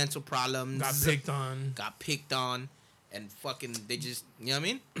fucking mental problems. got picked on. Got picked on, and fucking they just, you know what I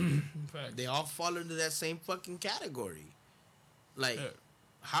mean? In fact, They all fall into that same fucking category. Like, Yeah.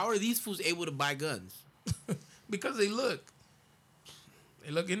 how are these fools able to buy guns? because they look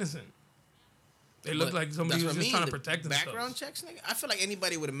innocent. They look But like somebody that's who's what I just mean, trying to the protect background themselves. checks, nigga. I feel like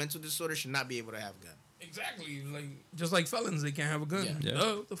anybody with a mental disorder should not be able to have a gun. Exactly, like just like felons, they can't have a gun. Yeah. Yeah.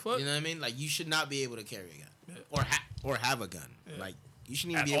 No, what the fuck? You know what I mean? Like, you should not be able to carry a gun Yeah. or have a gun. Yeah. Like, you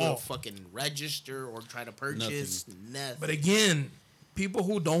shouldn't even At be able all. to fucking register or try to purchase nothing. But again, people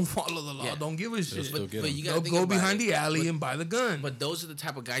who don't follow the law Yeah. don't give a shit. still get 'em. you They'll gotta think go about behind it. the alley But- and buy the gun. But those are the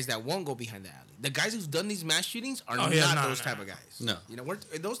type of guys that won't go behind the alley. The guys who've done these mass shootings are not those type of guys. No. You know,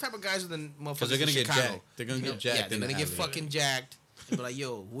 those type of guys are the motherfuckers. Because they're gonna in get Chicago. jacked. They're gonna You know? get jacked. Yeah, they're in the gonna get alley. fucking jacked. And be like,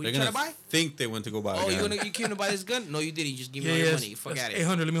 yo, who They're you trying gonna to buy? think they went to go buy. Oh, a gun. you came to buy this gun? No, you didn't. You just give me yeah, all yeah, your money. Fuck out of here.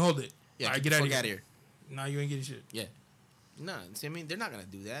 800. Let me hold it. Yeah, All right, get get the out fuck of out of here. here. Nah, you ain't getting shit. Yeah. No, see, I mean, they're not gonna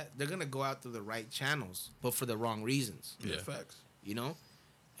do that. They're gonna go out through the right channels, but for the wrong reasons. Yeah, Yeah. facts. You know,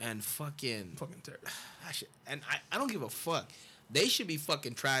 and fucking, Fucking terror. I don't give a fuck. They should be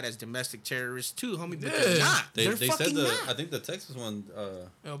fucking tried as domestic terrorists too, homie. But Yeah. they're not. They They're said fucking not. I think the Texas one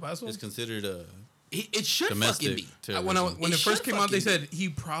El Paso. is considered It should domestic fucking be. terrorism. When It it first should came out, they fucking said he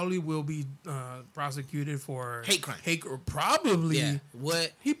probably will be prosecuted for Hate crime. or probably. Yeah.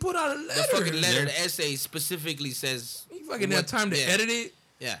 What He put out a letter. the fucking letter, Yeah. the essay specifically says. He fucking what- had time to yeah, edit it,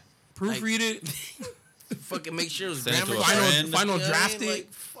 Yeah. proofread it, Fucking make sure it was Send it to grammar a checked. friend. final You know what I draft mean? it,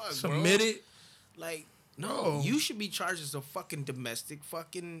 Like, fuck, submit bro. it. Like, no, Bro. you should be charged as a fucking domestic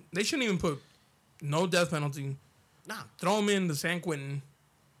fucking. They shouldn't even put no death penalty. Nah. Throw him in the San Quentin.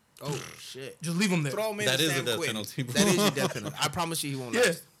 Oh, shit. Just leave him there. Throw him in That the is a San death Quentin. penalty, bro. That is your death penalty. I promise you he won't Yeah,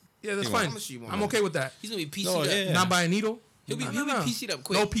 last. yeah, that's He fine. won't. promise you he won't I'm last. okay with that. He's going to be PC'd No, up. yeah. Not by a needle. He'll be Nah. PC'd up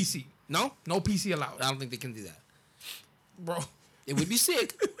quick. No PC. No? No PC allowed, I don't think they can do that. bro. It would be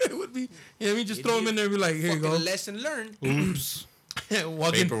sick. It would be. Yeah, I mean, just throw him in there and be like, here you Fucking go. lesson learned. Oops.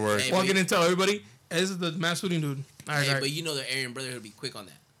 walk in, Paperwork. Hey, walk but- in and tell everybody, hey, this is the mass shooting dude. All right, Hey, all right. but you know the Aryan Brotherhood will be quick on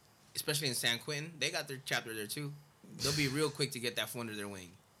that. Especially in San Quentin. They got their chapter there too. They'll be real quick to get that fool under their wing.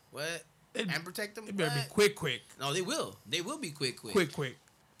 What? It- And protect them? It better be What? quick. No, they will. They will be quick. Quick.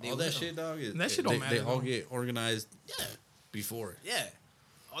 They All will. that shit, dog. That shit don't They matter, all though. get organized Yeah. before. Yeah.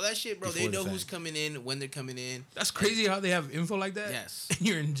 All that shit, bro. Before They the know who's fact. coming in, when they're coming in. That's crazy how they have info like that. Yes. And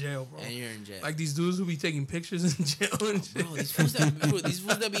you're in jail, bro. And you're in jail. Like these dudes who be taking pictures in jail and shit. Bro, these fools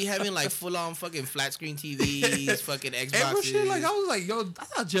that be having like full on fucking flat screen TVs, fucking And bro, Xboxes. shit, like I was like, yo, I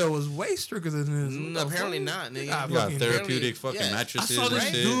thought jail was way stricter than this. What the apparently fuck? not, nigga. Ah, You got fucking- therapeutic fucking yeah. I mattresses saw this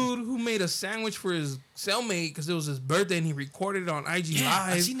and shit. dude who made a sandwich for his cellmate because it was his birthday and he recorded it on IG Yeah,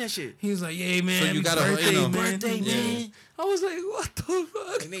 Live. I seen that shit. He was like, "Yeah, man, So you happy gotta, birthday, you know, man. Birthday, Yeah. man. I was like, "What the fuck?"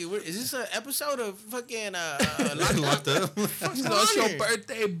 Like, nigga, is this an episode of fucking Locked up. He's Come like, "It's on your here."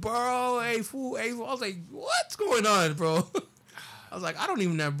 birthday, bro. Hey, fool, hey, fool." I was like, "What's going on, bro?" I was like, "I don't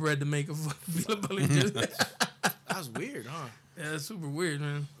even have bread to make a fucking peanut butter jelly." That was weird, huh? Yeah, it's super weird,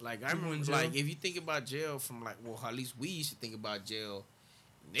 man. Like I People in remember, jail. like if you think about jail from like, well, at least we used to think about jail.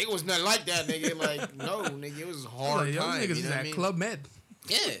 Nigga was nothing like that, nigga. Like no, nigga, it was a I was hard like, "Yo, time. niggas You is know what I at mean? Club Med.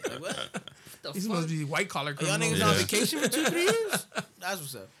 Yeah, like what? The These fuck? must be white collar Are y'all criminals." niggas on Yeah. vacation for 2-3 years? That's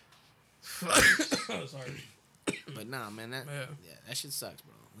what's up. Sorry. But nah, man, that Yeah. that shit sucks,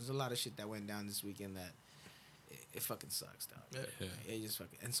 bro. There's a lot of shit that went down this weekend that it fucking sucks, dog. Yeah. Yeah. It just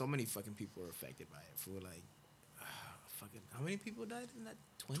fucking, and so many fucking people were affected by it. For like, fucking, how many people died in that?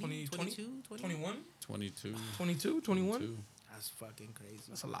 20, 22, 21, 22. 22, 21. 22. That's fucking crazy.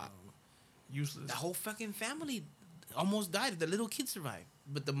 That's a lot. bro. Useless. The whole fucking family almost died. The little kid survived,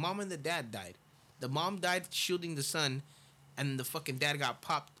 but the mom and the dad died. The mom died shielding the son, and the fucking dad got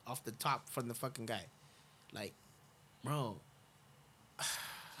popped off the top from the fucking guy. Like, bro,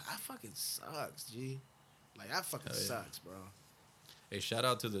 that fucking sucks, G. Like that fucking Hell yeah. sucks, bro. Hey, shout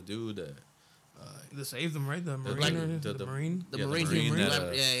out to the dude that They saved them, right? The the- Marine. the- the the- Marine. The yeah, Marine, the Marine Marine.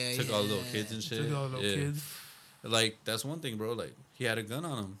 that Yeah, took all the little kids and shit. Took all the little Yeah. kids. Like that's one thing, bro. Like he had a gun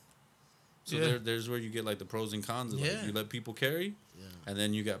on him. So Yeah. there's where you get like the pros and cons. Of, Yeah. Like, you let people carry, Yeah. and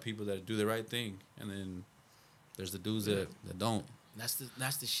then you got people that do the right thing, and then there's the dudes that don't. That's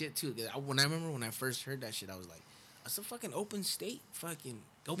the shit too. 'Cause when I remember when I first heard that shit, I was like, "That's a fucking open state, fucking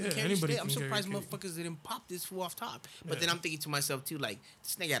open Yeah, carry anybody state." I'm can carry surprised a kid. motherfuckers didn't pop this fool off top. But Yeah. then I'm thinking to myself too, like,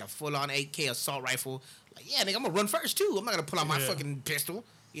 this nigga had a full on 8K assault rifle. Like, yeah, nigga, I'm gonna run first too. I'm not gonna pull out my Yeah. fucking pistol.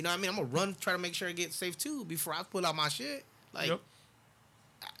 You know what I mean? I'm gonna run, try to make sure I get safe too before I pull out my shit. Like, Yep.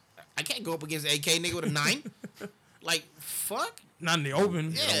 I can't go up against an AK nigga with a 9. Like, fuck. Not in the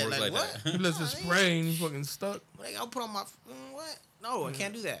open. Yeah, work like, like what? that. He lets it Nah, spray and he's fucking stuck. Like, I'll put on my what? No, I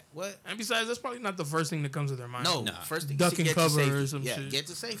can't do that. What? And besides, that's probably not the first thing that comes to their mind. No, Nah. first thing, Duck to and get to cover safety. or some yeah, shit. get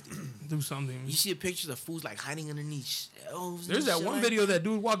to safety. Do something. You see pictures of fools like hiding underneath shelves. There's and that shit one like video that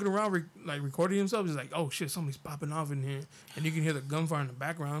dude walking around like recording himself. He's like, "Oh shit, somebody's popping off in here," and you can hear the gunfire in the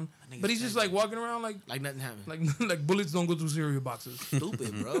background. That nigga's But he's just crazy. like walking around like nothing happened. like like bullets don't go through cereal boxes.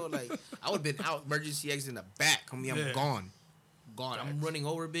 Stupid, bro. Like I would have been out emergency exit in the back. Homie, I'm Yeah. gone. I'm running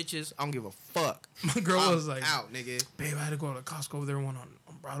over bitches. I don't give a fuck. My girl I'm was like, out, nigga. "Babe, I had to go to Costco over there, one on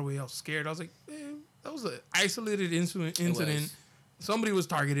Broadway. I was scared." I was like, "Man, that was an isolated incident. was. Somebody was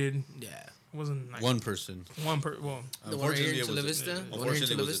targeted. Yeah. It wasn't like One person. one per. Well, The one here Unfortunately, in it Chula was Vista. a- The one here in unfortunately,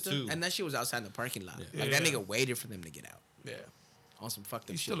 Chula it was a Vista. two. And that shit was outside in the parking lot. Yeah. Like that Yeah. nigga waited for them to get out. yeah, On some fucked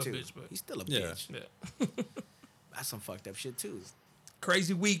up He's shit still a too. bitch, but- He's still a Yeah. bitch. yeah. That's some fucked up shit too.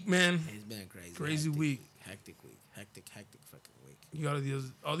 Crazy week, man. It's been a crazy. Crazy hectic week. Hectic week. Hectic fucking week. You got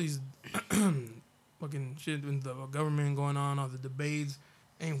all these fucking shit with the government going on. All the debates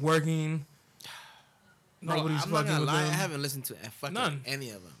ain't working. Bro, Nobody's I'm not fucking gonna with lie. I them. haven't listened to fucking None. any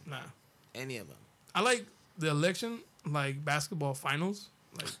of them. Nah, Any of them. I like the election, like basketball finals.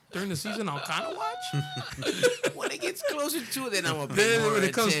 Like during the season, I'll kind of watch. When it gets closer to it, then I'm gonna pay Then more when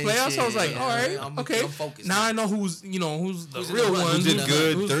it comes attention. playoffs, I was like, all right, I'm okay. focused Now I know who's the Who's in real the run, ones. who's in did the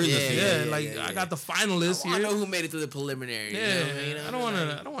good who's- during the yeah, season. Yeah, Yeah, like yeah, I yeah. got the finalists I here. know who made it through the preliminary. Yeah, you know what I mean?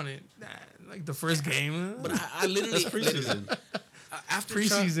 I don't want it. Like the first game. But I literally That's preseason. after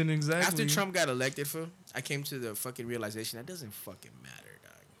Preseason, Trump, exactly. After Trump got elected, I came to the fucking realization that doesn't fucking matter,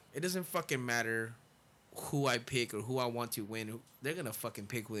 dog. It doesn't fucking matter who I pick or who I want to win. They're gonna fucking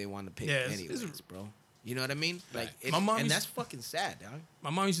pick who they want to pick Yeah, it's- anyways, bro. You know what I mean? Like, My mom and used- that's fucking sad, dog. My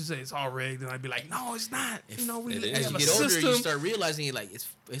mom used to say it's all rigged, and I'd be like, no, it's not. If- You know, we it is. As have you a get older, system. you start realizing you're like it's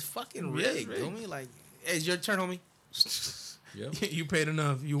fucking Yeah, it's rigged, rigged. homie. Like, hey, it's your turn, homie. Yep. You paid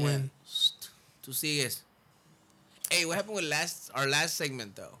enough. You Yeah. win. To see yes. Hey, what happened with our last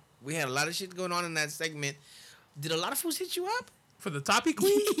segment though? We had a lot of shit going on in that segment. Did a lot of fools hit you up? For the toppy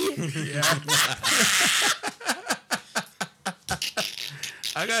queen? Yeah.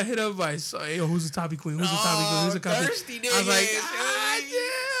 I got hit up by, hey, yo, who's the toppy queen? Who's the toppy queen? Who's the toppy thirsty queen? I was like, niggas, ah, thirsty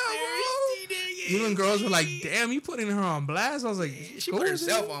yeah, niggas. bro. Even girls were like, damn, you putting her on blast? I was like, She cool, put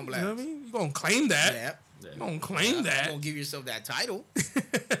herself dude. on blast. You know what I mean? You gonna claim that. Yeah. You gonna claim You that. gonna give yourself that title.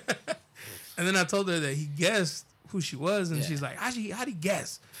 And then I told her that he guessed who she was, and Yeah. she's like, how'd he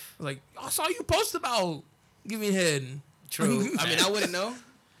guess? I was like, I saw you post about giving head. True. I mean, I wouldn't know.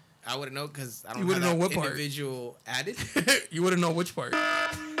 I wouldn't know because I don't You have wouldn't know that what part. individual added. You wouldn't know which part.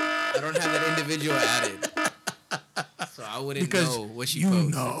 I don't have that individual added. So I wouldn't Because know what she you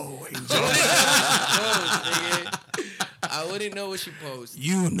posts. know, Angel. I wouldn't know what she posts.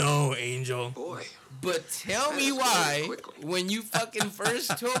 You know, Angel. Boy. But tell me why, when you fucking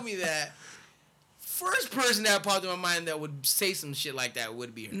first told me that, first person that popped in my mind that would say some shit like that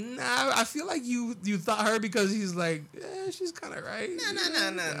would be her. Nah, I feel like you thought her because he's like, she's kind of right. Nah.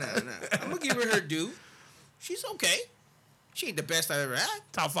 I'm gonna give her due. She's okay. She ain't the best I've ever had.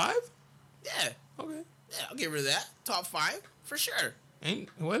 Top 5? Yeah. Okay. Yeah, I'll give her that. Top 5 for sure. Ain't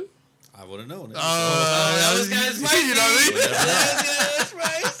what? I would have known. That was kind of spicy. You know what I mean? That was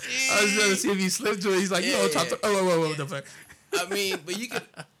spicy. I was trying to see if he slipped to it. He's like, Yeah, top. yeah. Whoa, what the fuck? I mean, but you can.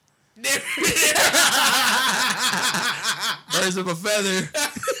 Birds of a feather.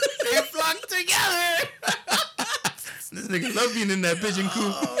 They flock together. This nigga love being in that pigeon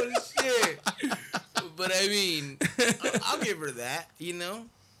coop. Oh shit! But I mean, I'll give her that. You know,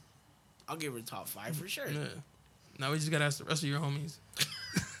 I'll give her top 5 for sure. Yeah. Now we just gotta ask the rest of your homies.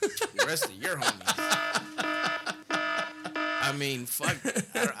 The rest of your homies. I mean, fuck.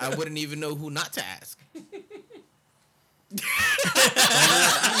 I wouldn't even know who not to ask.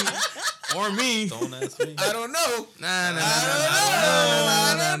 Or me. Don't ask me. I don't know. Nah.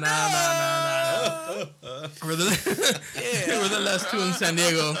 We're the last two in San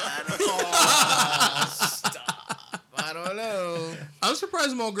Diego. I don't know. I'm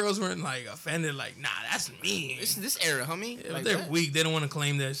surprised more girls weren't like offended. Like, nah, that's me. It's this era, homie. Yeah, Like they're that. weak. They don't want to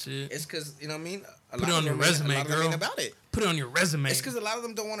claim that shit. It's because, you know what I mean? Put it on your resume, a lot of them girl. ain't about it. Put it on your resume. It's because a lot of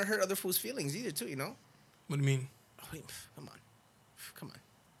them don't want to hurt other fools' feelings either, too, you know? What do you mean? Oh, wait, come on. What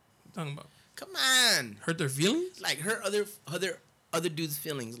you talking about? Come on. Hurt their feelings? Like, hurt other dudes'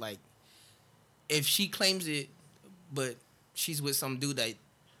 feelings. Like, if she claims it, but she's with some dude that,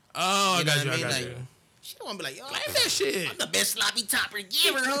 Oh, You know I what got I you. mean? I got Like, you. she don't want to be like, yo, Claim that shit. I'm the best sloppy topper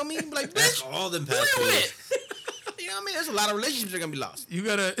giver, homie. Be like, That's bitch, all them who past you feelings. with? You know what I mean? There's a lot of relationships that are going to be lost. You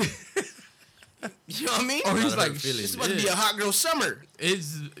gotta. You know what I mean? Or he's Lot of like, hurt feelings. It's about to be a hot girl summer.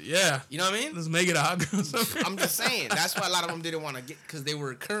 it's yeah. You know what I mean? Let's make it a hot girl summer. I'm just saying. That's why a lot of them didn't want to get, because they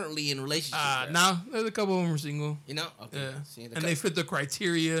were currently in relationships. right? Nah, there's a couple of them are single. You know? Okay. Yeah, See, and they fit the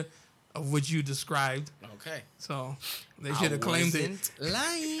criteria of what you described. Okay. So they should have claimed it. wasn't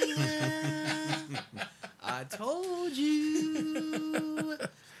lying. I told you.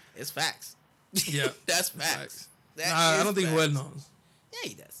 It's facts. Yeah, That's facts. That Nah, I is don't think facts. Well knows. Yeah,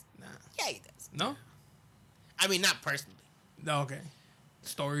 he does. Nah, Yeah, he does. no, I mean, not personally. no. Okay,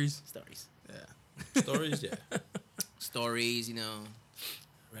 stories. Stories. Yeah. Stories, yeah. Stories, you know,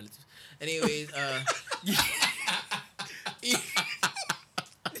 relatives. Anyways,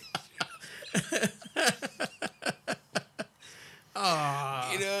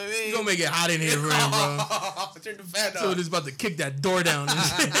 Ah, you know what I mean? you gonna make it hot in here for him, bro. Turn the fan So off. he's about to kick that door down. And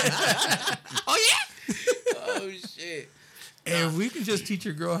shit. Oh yeah. Oh shit! Hey, if we can just teach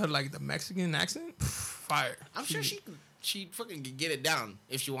your girl how to like the Mexican accent, fire. I'm sure she fucking could get it down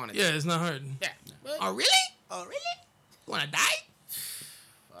if she wanted. Yeah, it's not hard. Yeah. But, Oh really? oh really? You wanna die?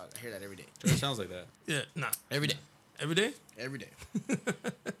 Fuck, I hear that every day. It sounds like that. Yeah, nah. Every day. Every day. Every day.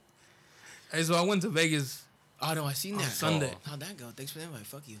 Hey, so I went to Vegas. Oh no, I seen that. Sunday. How'd that go? Thanks for the invite.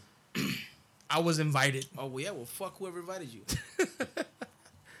 Fuck you. I was invited. Oh well, yeah. Well, fuck whoever invited you.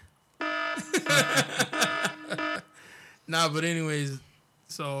 Nah, but anyways,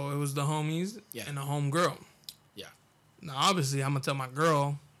 so it was the homies Yeah. and the home girl. Yeah. Now, obviously, I'm gonna tell my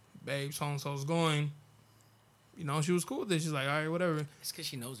girl, babe, so and so's going. You know, she was cool with it. She's like, all right, whatever. It's because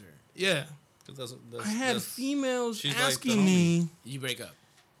she knows her. Yeah. 'Cause that's I had that's- females she's like the asking me You break up.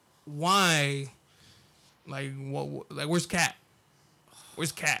 why, like, like, where's Cat?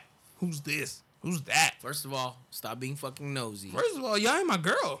 Where's Cat? Who's this? Who's that? First of all, stop being fucking nosy. First of all, y'all ain't my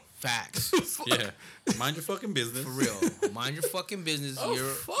girl. Facts. Fuck. Yeah. Mind your fucking business. For real. Mind your fucking business. Oh, Your-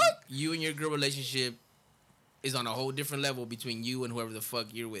 fuck. You and your girl relationship is on a whole different level between you and whoever the fuck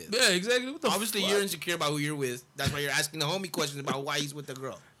you're with. Yeah, exactly. What the Obviously, fuck? you're insecure about who you're with. That's why you're asking the homie questions about why he's with the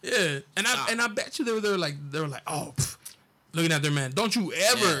girl. Yeah, and I bet you they were like, oh, pff, looking at their man. Don't you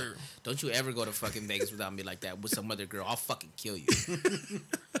ever? Yeah. Don't you ever go to fucking Vegas without me like that with some other girl. I'll fucking kill you.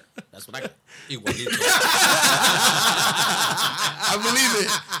 That's what I got. Igualito.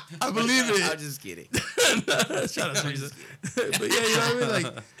 I believe it. I'm just kidding. Shout out to Teresa. But yeah, you know what I mean?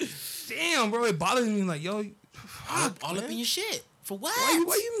 Like, damn, bro, it bothers me. Like, yo, All up in your shit. For what?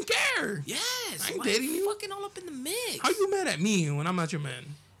 why you even care? Yes. I ain't why dating you. Fucking all up in the mix. How you mad at me when I'm not your man?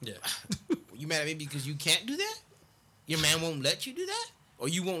 Yeah. You mad at me because you can't do that? Your man won't let you do that, or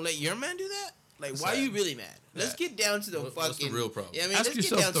you won't let your man do that. Like, why are you really mad? Let's get down to the fucking. What's the real problem? Yeah, I mean, Ask let's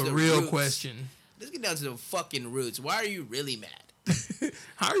get yourself down the to real roots. question. Let's get down to the fucking roots. Why are you really mad?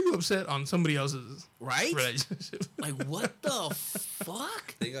 How are you upset on somebody else's Right? relationship? Like, what the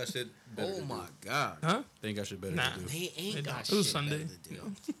fuck? They got shit better Oh to my do. god. Huh? They ain't got shit better Nah. to do. They ain't They got don't. shit It was Sunday, better to do.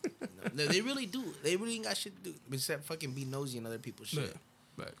 you No, they really do. They really ain't got shit to do except fucking be nosy in other people's Yeah. shit.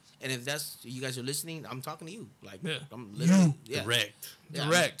 But And if that's you guys are listening, I'm talking to you. Like, Yeah. I'm literally yeah. Direct. Yeah, I'm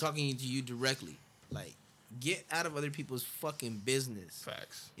Direct. talking to you directly. Like, get out of other people's fucking business.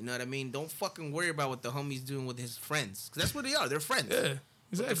 facts. You know what I mean? Don't fucking worry about what the homie's doing with his friends. Because that's what they are. They're friends. Yeah.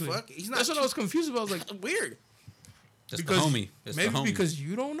 Exactly. fuck? He's not That's what I was confused about. I was like, Weird. Just because the homie. Just maybe the homie. because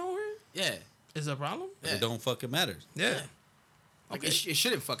you don't know her Yeah. is a problem. Yeah. It don't fucking matter. Yeah. Like, it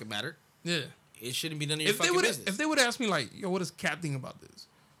shouldn't fucking matter. Yeah. It shouldn't be none of your If they fucking would business. if they would ask me like, yo, what does Kat think about this?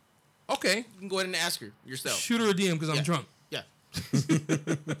 Okay, You can go ahead and ask her yourself. shoot her a DM because Yeah. I'm drunk. Yeah.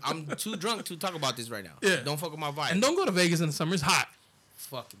 I'm too drunk to talk about this right now. Yeah. Don't fuck with my vibe. And don't go to Vegas in the summer. It's hot.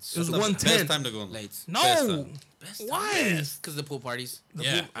 fucking It was suck. The 110. Best time to go. Late. No. Best time. Best Why? Because the pool parties. The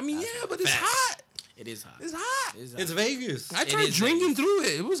Yeah. pool- I mean, yeah, but it's Facts. hot. It is hot. It's hot. It is hot. It's Vegas. I It tried is drinking Vegas. through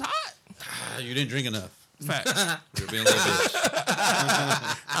it. It was hot. You didn't drink enough. Facts. You're being a little bitch.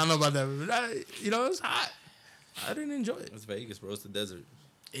 I don't know about that, but it was hot. I didn't enjoy it. It's Vegas, bro. It's the desert.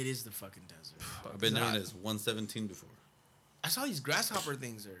 It is the fucking desert. I've been It's doing hot. this 117 before. I saw these grasshopper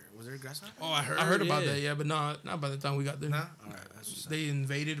things there. Was there a grasshopper? Oh, I I heard about that, yeah, but not by the time we got there. Nah? Alright, that's what's up. They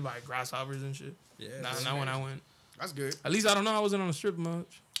invaded by grasshoppers and shit. Yeah. Not when I went. That's good. At least I don't know. I wasn't on the strip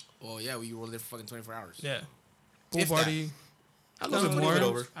much. Oh, yeah, well, you were there for fucking 24 hours. Yeah. Pool If that. party. A No, little bit leave more. it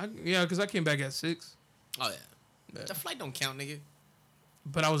over. Yeah, because I came back at 6. Oh, yeah. Yeah. The flight don't count, nigga.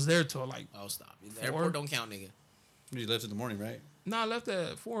 But I was there till like, Oh, stop. The 4? airport don't count, nigga. You left in the morning, right? I left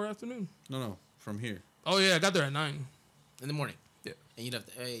at 4 afternoon. No. From here. Oh, yeah, I got there at 9. In the morning. Yeah. And you left.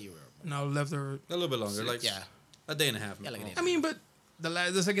 Hey, you were. And I left there. A little bit longer. Like Yeah. a day and a half. Yeah, like a day. I mean, but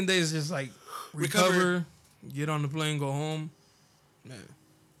the second day is just like recover, get on the plane, go home. Man.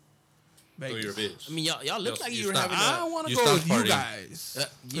 Oh, you're a bitch. I mean, y'all look You- like you you were stopped. having I a. want to You go with stopped you partying. guys.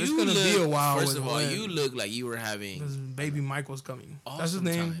 You It's gonna be a while. First with of all, Glenn. you look like you were having Because baby Michael's coming. That's his Awesome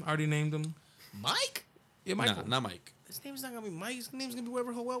name. time. I already named him. Mike. Yeah, Nah, Michael. not Mike. His name's not gonna be Mike. His name's gonna be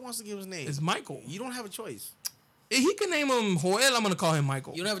whatever Joel wants to give his name. It's Michael. You don't have a choice. If he can name him Joel, I'm gonna call him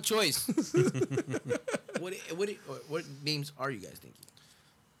Michael. You don't have a choice. what names are you guys thinking?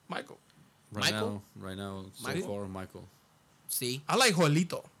 Michael. Michael? Right now, so Michael? far, Michael. See? I like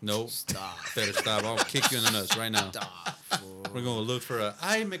Joelito. No. Stop. Better stop. I'll kick you in the nuts right now. Stop. We're gonna look for a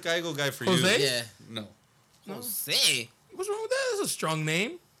I me caigo guy for Jose? you. Yeah. No. Jose. What's wrong with that? That's a strong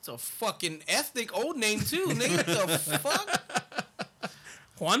name. It's a fucking ethnic old name too, nigga. What the fuck?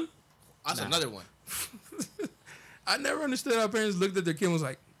 Juan. That's another one. I never understood how parents looked at their kid and was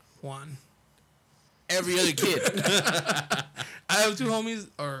like, Juan. Every other kid. I have 2 homies,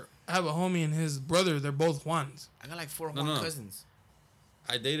 or I have a homie and his brother. They're both Juans. I got like 4 No, Juan no. cousins.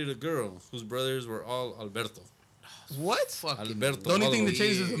 I dated a girl whose brothers were all Alberto. What? Fucking Alberto. The only all thing of that them.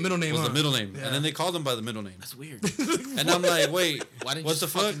 changed is the middle name. Was huh? the middle name, Yeah. and then they called him by the middle name. That's weird. And I'm like, wait, Why didn't what you the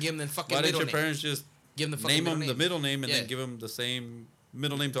just fuck? fucking give him the fucking Why didn't middle your name? parents just Give him the fucking name middle him name. the middle name and Yeah. then give him the same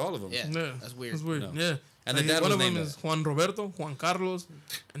middle name to all of them? Yeah. Yeah. That's weird. That's weird. No. Yeah. And Like, the dad one was of them named is that. Juan Roberto, Juan Carlos,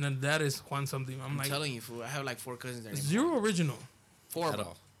 and then dad is Juan something. I'm I'm like, telling you, fool. I have like 4 cousins that are named 0 original 4 of At them.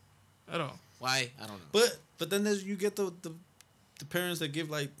 all. at all. Why? I don't know. But then there's you get the parents that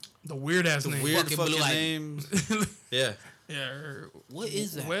give like The weird ass the name. weird Fucking fucking Blue Ivy. names. Yeah. Yeah. or What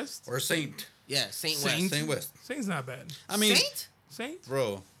is that? West? Or Saint. Yeah, Saint Saint. West. Saint West. Saint's not bad. I mean, Saint? Saint?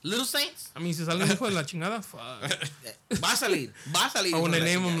 bro. Little Saints? I mean, si sale un hijo de la chingada, fuck. Va a salir. Va a salir. Or when they hijo de la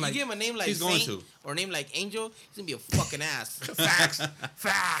name him chingada. like- You give him a name like He's going Saint to. or a name like Angel, he's gonna be a fucking ass. Facts.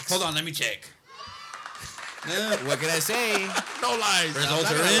 Facts. Hold on, let me check. Yeah. What can I say? No lies. Results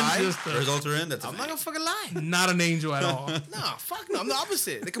not are gonna lie. in. Just a- Results are in. That's a I'm not gonna fucking lie. Not an angel at all. Nah, fuck no. I'm the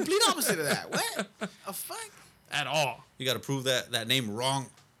opposite. The complete opposite of that. What? A fuck? At all. You got to prove that name wrong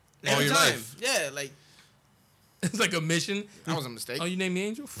all Every your time. life. Yeah, like It's like a mission. that was a mistake. Oh, you named me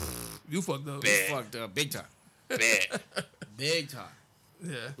Angel? You fucked up. You fucked up big time. Big time.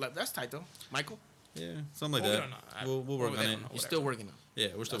 Yeah. Like, that's tight though. Michael, Yeah, something like Well, we that. don't know. We'll work Well, on they it. don't know. you're Whatever. still working on. Yeah,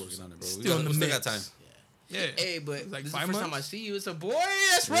 we're still working on it, bro. Still in the we still mix. got time. Yeah. Hey, but Like this is 5 the first time I months? see you. It's a boy.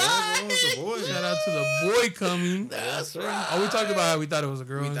 That's Yeah, right. bro, it's a boy. Shout out to the boy coming. That's right. Oh, we talked about how we thought it was a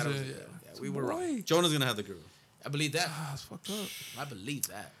girl. We and thought it shit, was a yeah. girl. Yeah, we were wrong. Boy. Jonah's gonna have the girl. I believe that. Ah, it's fucked up. I believe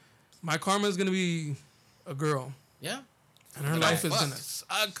that. My karma is gonna be a girl, Yeah. and her But life I'm is gonna fucked. suck.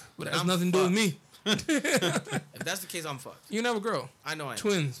 But it But has I'm nothing to do with me. If that's the case, I'm fucked. You can have a girl. I know I am.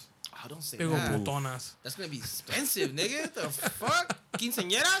 Twins. Ah, Oh, don't say Big old that. putonas. That's gonna be expensive, nigga. The fuck?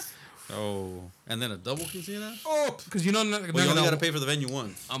 Quinceañeras? Oh, and then a double quinceañera? Oh, because you know, Well, you only got to pay for the venue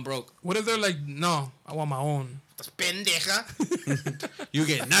once. I'm broke. what if they're like, no, I want my own. That's pendeja. You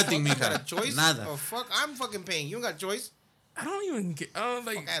get nothing, You mija. got a choice? Nada. Oh, fuck. I'm fucking paying. You don't got a choice. I don't even get. Like,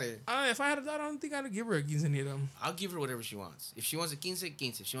 Fuck outta here. if I had a daughter, I don't think I'd give her a quinceañera. I'll give her whatever she wants. If she wants a 15,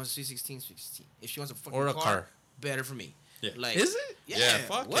 15. If she wants a 16, 16. If she wants a fucking Or a car. better for me. Yeah. Like, Is it? Yeah. Yeah,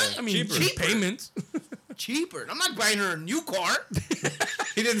 fuck what? yeah. I mean, Cheaper. cheap payments. Cheaper. I'm not buying her a new car.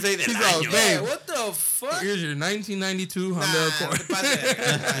 He didn't say that. He's all, Año. babe. Yeah, what the fuck? Here's your 1992 Honda Nah, Accord. te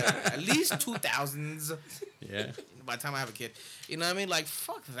pasa. At least 2000s. Yeah. By the time I have a kid, you know what I mean? Like,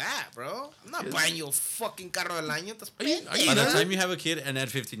 fuck that, bro. I'm not buying you a fucking carro del año. That's Are you pendejo. By the Huh? time you have a kid and add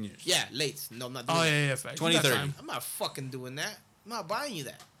 15 years. Yeah, late. No, I'm not doing Oh, that. yeah, facts. You got 2030. time. I'm not fucking doing that. I'm not buying you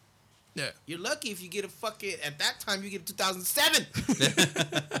that. Yeah. You're lucky if you get a fucking, at that time, you get a 2007.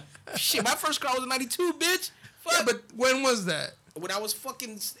 Shit, my first car was a 92, bitch. Fuck. Yeah, but when was that? When I was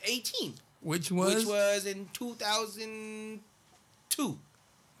fucking 18, Which was? which was in 2002.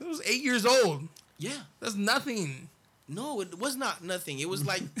 It was 8 years old. Yeah. That's nothing. No, it was not nothing. It was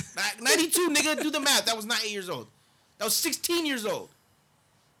like 92, nigga. Do the math. That was not 8 years old. That was 16 years old.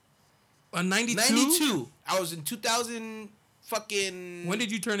 A 92? 92. I was in 2000 fucking. When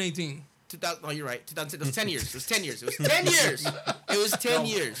did you turn 18? 2000? Oh, you're right. 2000. It was 10 years. It was 10 years. It was 10 years. It was 10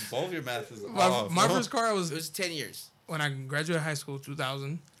 years. Both of your math is My first car It was was 10 years. when I graduated high school,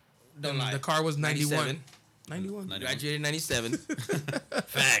 2000. Don't And lie. the car was 91. 97. 91. Graduated in 97.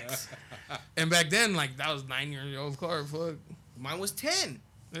 Facts. And back then, like, that was 9-year-old car. Fuck. Mine was 10.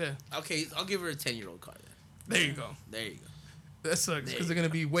 Yeah. Okay, I'll give her a 10-year-old car then. There you go. There you go. That sucks because they're going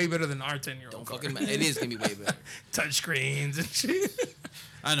to be way better than our 10-year-old Don't car. fucking matter. It is going to be way better. Touch screens and shit.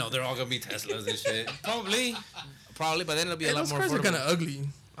 I know, they're all going to be Teslas and shit. Probably, but then it'll be Hey, a lot those more cars are affordable. kind of ugly.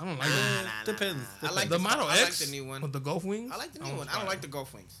 I don't like them. Depends. I like The Model I like X the new one. with the Gulf wings. I like the new one. I don't like the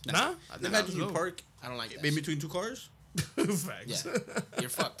Gulf wings. Nah? I think Imagine that's you dope. park I don't like that. in shit. between two cars. Facts. Yeah, you're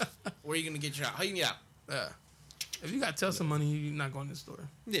fucked. Where are you gonna get your out? How you gonna get out? Yeah. If you got Tesla money, you're not going to the store.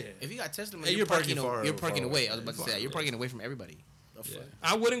 Yeah. If you got Tesla, Hey, you're you're parking. parking far- You're parking far away. away. I was about to say that. You're parking away from everybody. The fuck?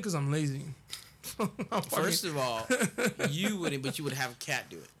 I wouldn't because I'm lazy. I'm First of all, you wouldn't, but you would have a cat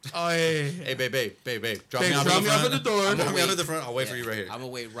do it. oh, yeah. Hey, babe. Drop Babe, me off drop at the me off front. at the door. Drop me Wait. off at the front. I'll wait for Yeah. you right here. I'm gonna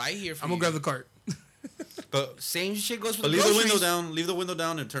wait right here for I'm you. going to grab the cart. But Same shit goes for But the leave the groceries. window down. Leave the window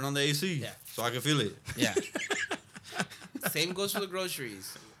down and turn on the AC. Yeah. So I can feel it. Yeah. Same goes for the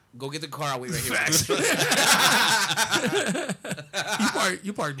groceries. Go get the car. I'll wait right here. Facts.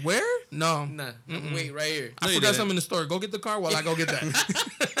 you parked where? No. Nah, wait right here. I No, you forgot didn't. something in the store. Go get the car while I go get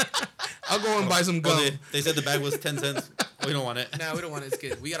that. I'll go and buy some Well, gum. they said the bag was 10 cents. We don't want it. Nah, we don't want it. It's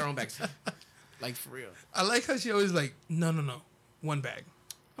good. We got our own bags. Like for real. I like how she always like, no. One bag.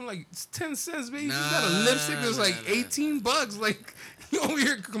 I'm like, it's 10 cents, baby. Nah, you got a lipstick that's like nah, nah. $18. Like, you over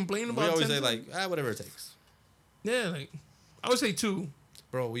here complaining We about always 10 say, cents? like, whatever it takes. Yeah, like, I would say 2.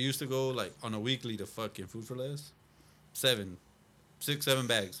 Bro, we used to go, like, on a weekly to fucking Food for Less. 7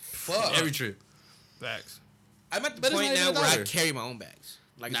 bags. Fuck. Every trip. Facts. I'm at the But it's point not now even where I $1. carry my own bags.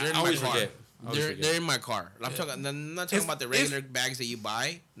 Like Nah, they're in I my always car. forget. I always forget. They're in my car. I'm talking. I'm not talking If- about the regular bags that you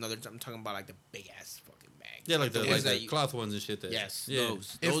buy. No, I'm talking about like the big ass fucking bag. Yeah, like the ones that you- cloth ones and shit. That, Yes, Yeah.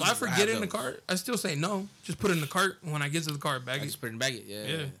 those. If Those I forget have it in the those. cart, I still say no. Just put it in the cart. When I get to the car, I bag it. just put it in bag it. Yeah.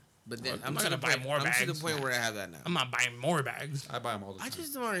 Yeah. But then I'm I'm not to the gonna buy point- more I'm to the bags. point where I have that now. I'm not buying more bags. I buy them all the time. I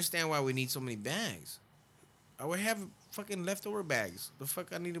just don't understand why we need so many bags. I would have fucking leftover bags. The fuck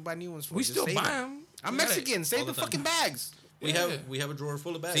I need to buy new ones for? We Just still save buy them. them. I'm Mexican. Save All the the time. fucking bags. we Yeah. have a drawer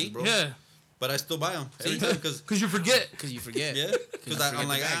full of bags, See? bro. Yeah. But I still buy them every See? time because Because you forget. Because you forget. yeah, because I'm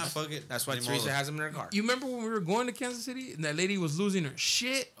like fuck it. That's why Need more of Teresa them. has them in her car. You remember when we were going to Kansas City and that lady was losing her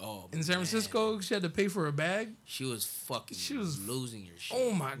shit Oh, in San man. Francisco? She had to pay for a bag. She was fucking. She was- losing your shit.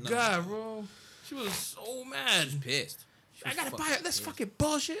 Oh my God, bro. She was so mad. Pissed. She I was gotta fucking buy it. That's pissed. fucking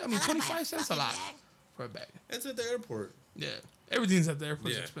bullshit. I mean, 25 cents a lot for a bag. It's at the airport. Yeah. Everything's at the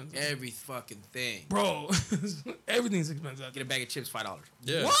airport. Yeah. Expensive. Every fucking thing. Bro, everything's expensive. out Get there. a bag of chips, $5.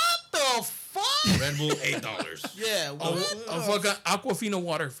 Yeah. What the fuck? Red Bull $8. Yeah. A, What a fucking Aquafina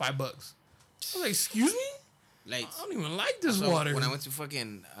water, $5. I was like, excuse me? Late. I don't even like this So, water. when I went to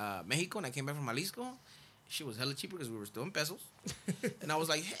fucking Mexico and I came back from Jalisco, she was hella cheaper because we were still in pesos. And I was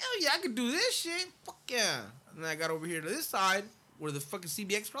like, hell yeah, I could do this shit. Fuck yeah. And then I got over here to this side where the fucking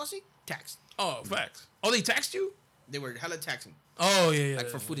CBX crossing taxed. Oh, facts. Oh, they taxed you? They were hella taxing, Oh, yeah, yeah. like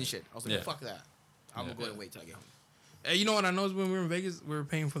yeah. for food and shit. I was like, Yeah. fuck that. I'm gonna go and wait till I get home. Hey, you know what I noticed when we were in Vegas? We were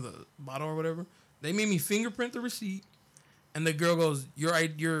paying for the bottle or whatever. They made me fingerprint the receipt, and the girl goes,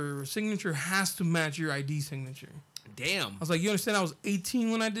 "Your signature has to match your ID signature." Damn. I was like, you understand I was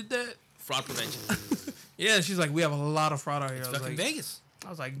 18 when I did that? Fraud prevention. Yeah, she's like, we have a lot of fraud out here. It's I was fucking like, Vegas. I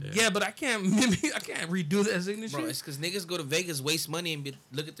was like, yeah, but I can't redo that signature. Bro, it's because niggas go to Vegas, waste money, and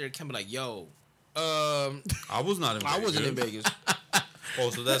look at their account and be like, yo, I was not in Vegas. I wasn't in Vegas. Oh,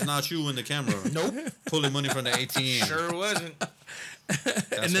 so that's not you in the camera. Nope. Pulling money from the ATM. Sure wasn't.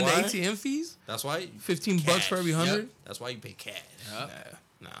 That's and then why? the ATM fees, That's why. $15 for every 100. Yep. That's why you pay cash.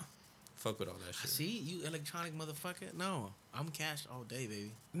 Nah. Fuck with all that shit. See, you electronic motherfucker. No, I'm cash all day,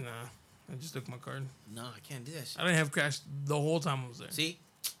 baby. Nah. I just took my card. No, I can't do that shit. I didn't have cash the whole time I was there. See,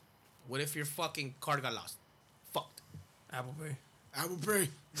 what if your fucking card got lost? Fucked. Apple Pay. Apple Pay.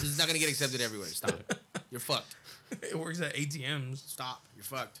 This is not gonna get accepted everywhere. Stop. You're fucked. It works at ATMs. Stop. You're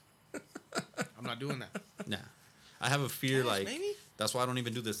fucked. I'm not doing that. Nah. I have a fear, Cash, like, maybe? that's why I don't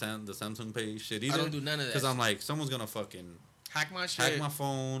even do the Samsung Pay shit either. don't do none of that Because I'm shit. like, someone's going to fucking Hack my shit. hack my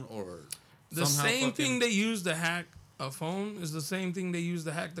phone or The somehow same fucking, thing they use to hack a phone is the same thing they use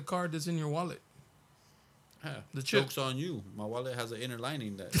to hack the card that's in your wallet. Yeah, the chip. joke's on you. My wallet has an inner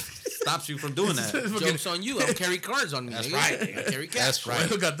lining that stops you from doing that. Joke's on you. I don't carry cards on me. That's nigga. right. I carry cash. That's right.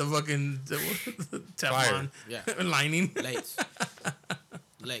 Well, got the fucking the Teflon Yeah. lining. Lates.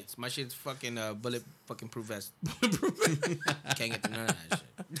 Lates. My shit's fucking bullet fucking proof vest. Can't get none of that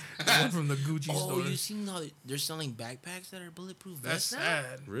shit. One from the Gucci Oh, store. you seen how they're selling backpacks that are bulletproof That's vests now?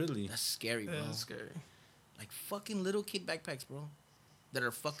 sad. Really? That's scary, bro. That's scary. Like fucking little kid backpacks, bro. That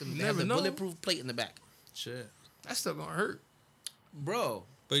are fucking You they have never the know. bulletproof plate in the back. Shit. That's still gonna hurt. Bro,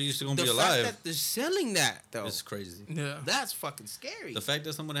 But you're still going the to be fact alive. that they're selling that though, It's crazy. Yeah. that's fucking scary. The fact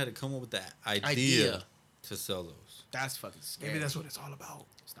that someone had to come up with that idea, Idea. to sell those. That's fucking scary. Maybe that's what it's all about.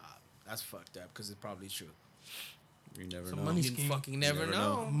 Stop. That's fucked up because it's probably true. You never Some know. money You scheme. fucking never never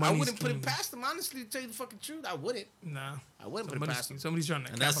know. know. I Money wouldn't put it scheme. past them, honestly, to tell you the fucking truth. I wouldn't. Nah. I wouldn't put it Somebody's, past them. somebody's trying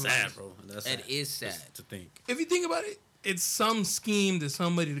to And that's capitalize. sad, bro. And that's It sad. is sad. Just to think. If you think about it, it's some scheme to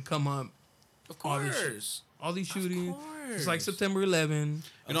somebody to come up. Of All this shit. course. All these shootings. It's like course. September 11.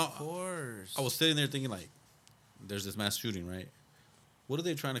 You know, Of course. I was sitting there thinking, like, there's this mass shooting, right? What are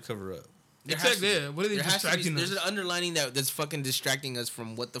they trying to cover up? There Exactly, has to be. yeah. What are they There has to be- distracting There's us? an underlining that's fucking distracting us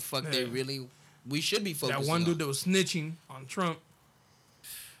from what the fuck they Yeah. really we should be focusing That one dude on. that was snitching on Trump.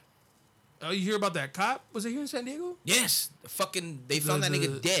 Oh, you hear about that cop? Was it here in San Diego? Yes, they found that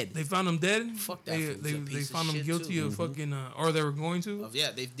nigga dead. They found him dead. Fuck that They, fool's they, a piece they of found him shit, guilty too. of fucking, or they were going to. Yeah,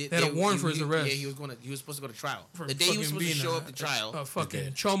 they did. They had a warrant for his arrest. Yeah, he was supposed to go to trial. for The day he was fucking supposed to being show a- up to trial, A fucking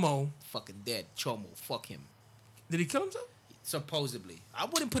dead. chomo. fucking dead. Chomo, fuck him. Did he kill himself? Supposedly, I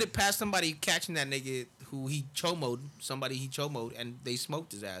wouldn't put it past somebody catching that nigga who he chomoed. Somebody he chomoed and they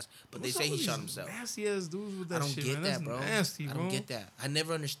smoked his ass, but What's they say up he with shot these himself. Nasty ass dudes with that I don't shit, get man. that, That's bro. nasty, I bro. don't get that. I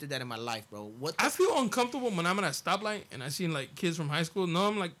never understood that in my life, bro. What? The I feel uncomfortable when I'm at a stoplight and I see like kids from high school. No,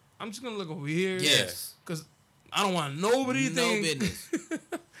 I'm like, I'm just gonna look over here. Yes. Because I don't want nobody to No think. business.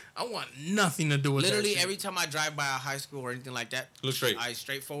 I want nothing to do with Literally that shit. every time I drive by a high school or anything like that, Look straight. I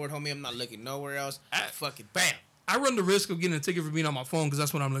straightforward, homie. I'm not looking nowhere else. I- Fucking bam. I run the risk of getting a ticket for being on my phone because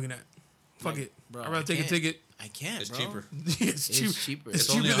that's what I'm looking at. Fuck Bro, it. bro, I'd rather I take a can't. ticket. I can't, It's bro. cheaper. it's It's cheaper. It's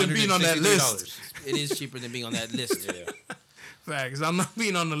It's only cheaper than being on that list. $163. It is cheaper than being on that list. Facts. I'm not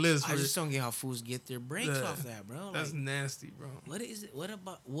being on the list. I For just don't get how fools get their breaks Yeah. off that, bro. That's Like, nasty, bro. what is it?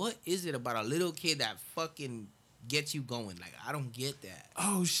 What is it about a little kid that fucking gets you going? Like, I don't get that.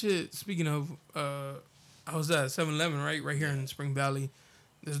 Oh shit! Speaking of, I was at 7-Eleven right here in Spring Valley.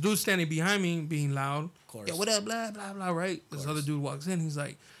 This dude standing behind me, being loud. Course. Yeah, what up? Blah blah blah. Right. This other dude walks in. He's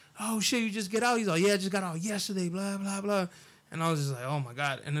like, "Oh shit, you just get out?" He's like, "Yeah, I just got out yesterday." Blah blah blah. And I was just like, "Oh my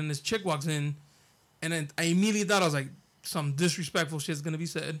god!" And then this chick walks in, and then I immediately thought I was like, some disrespectful shit's gonna be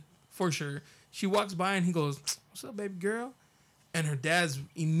said for sure. She walks by and he goes, "What's up, baby girl?" And her dad's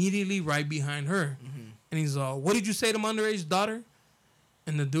immediately right behind her. And he's what did you say to my underage daughter?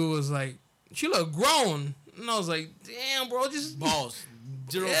 And the dude was like, she looked grown. And I was like, damn, bro, just Balls.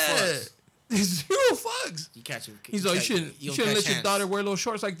 Zero yeah. fucks. Zero fucks. You catch it. He's like, you shouldn't let your daughter wear little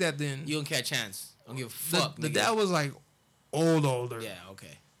shorts like that then. You don't catch hands. I don't give a The, fuck. the nigga. dad was like older. Yeah,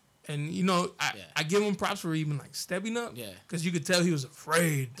 okay. And Yeah. I give him props for even like stepping up. Yeah. Because you could tell he was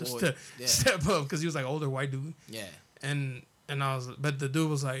afraid to Boy, yeah. step up because he was like older white dude. Yeah. And but the dude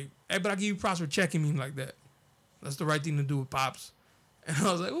was like, hey, but I give you props for checking me like that. That's the right thing to do with pops. And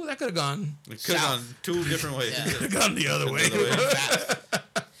I was like, oh, that could have gone. It could have gone two different ways. Yeah. Could have gone the other way. Other way. Fast.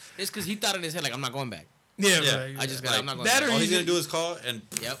 It's because he thought in his head, like, I'm not going back. Yeah, Yeah. right. I just Like, got, I'm not going that back. or All you he's gonna just- do is call and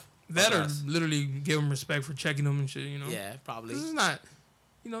Yep. that or Pass. literally give him respect for checking them and shit, you know? Yeah, probably. This is not,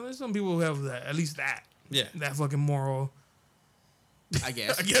 there's some people who have that, at least that yeah. fucking moral. I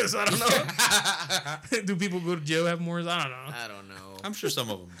guess. I guess, I don't know. Do people go to jail have morals? I don't know. I don't know. I'm sure some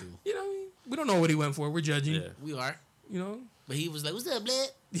of them do. You know what I mean? We don't know what he went for. We're judging. Yeah. We are. you know. But he was like, "What's up, blood?"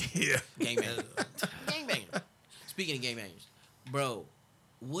 Yeah. Gangbanger. Gangbanger. Speaking of gangbangers, bro,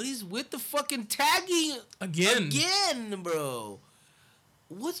 what is with the fucking tagging again, bro?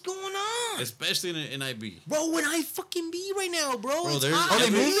 What's going on? Especially in NIB. Bro, when I fucking be right now, bro. Bro, It's there's hot. they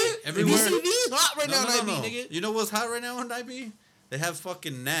moved nigga. it? Everywhere. DCV is hot right now in IB, nigga. You know what's hot right now in IB? They have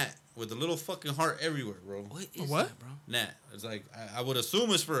fucking Nat with a little fucking heart everywhere, bro. What is What? that, bro? Nat. It's like I would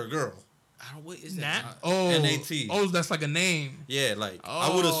assume it's for a girl. I don't. What is Nat. that? Oh. NAT. Oh, that's like a name. Yeah, like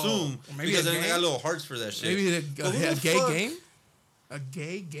I would Oh. assume Or maybe because a they gang? got little hearts for that shit. Maybe a But who gay the fuck- gang. A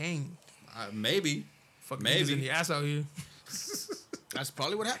gay gang. Maybe. Fucking Maybe. niggas in the ass out here. That's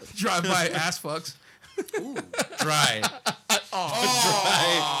probably what happened. Drive by ass fucks. Ooh. Dry.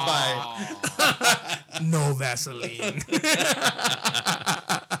 Dry by. No Vaseline.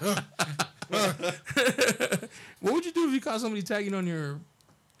 What would you do if you caught somebody tagging on your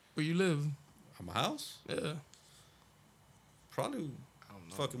where you live? On my house? Yeah. Probably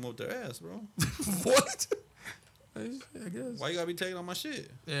fucking whoop their ass, bro. What? I guess. Why you gotta be taking on my shit?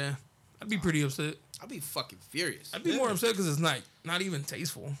 Yeah. I'd be pretty upset. I'd be fucking furious. I'd be more upset because it's not even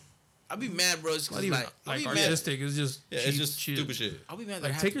tasteful. I'd be mad, bro. It's Not 'cause, even I'd like be mad. artistic. It's just Yeah, cheap it's just shit. stupid shit. I'll be mad. that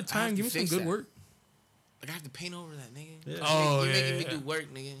Like I have take to- your I have time. to Give me some fix good that. work. Like I have to paint over that, nigga. Yeah. Oh, You're yeah, making me yeah. do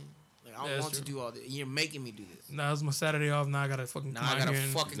work, nigga. Like I Yeah, don't that's want to true. do all this. You're making me do this. Now it's my Saturday off. Now I gotta fucking Now come I out gotta here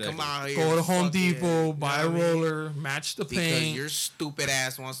and fucking come Exactly. out here. go to and Home fucking- Depot, you buy know a what I mean? roller, match the Because paint, your stupid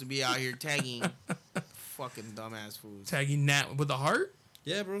ass wants to be out here tagging fucking dumbass fools. tagging Nat with the heart.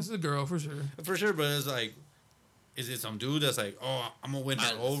 Yeah, bro. This is a girl for sure. For sure, but it's like, is it some dude that's like, oh, I'm gonna win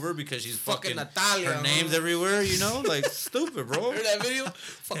her over because she's Fucking fucking Natalia, her name's huh? everywhere, you know? Like, stupid, bro. Heard that video?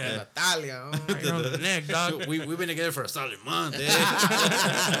 Fucking Yeah. Natalia. Huh? Right on the neck, dog. We've been together for a solid month,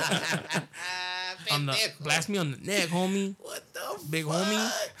 eh? On the, Pendejo. blast me on the neck, homie. What the Big fuck?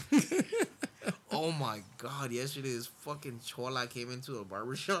 homie. Oh my god! Yesterday, this fucking chola came into a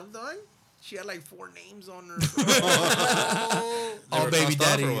barbershop, dog. She had like 4 names on her. bro. They All were baby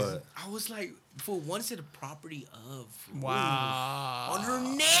crossed off or daddies. what? I was like, for one said property of. Wow. On her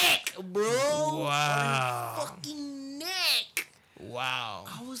neck, bro. Wow. On her fucking neck. Wow.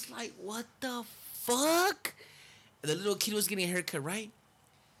 I was like, what the fuck? And the little kid was getting a haircut, right?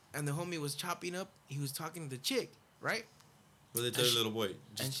 And the homie was chopping up. He was talking to the chick, right? What they tell you, little boy? and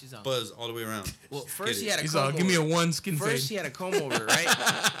Just she's out. buzz all the way around. Well, Just first get he it. had a He's comb all, give me a over. one skin First fade. he had a comb over, right?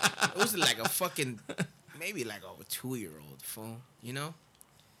 It was like a fucking, maybe like a 2-year-old fool, you know?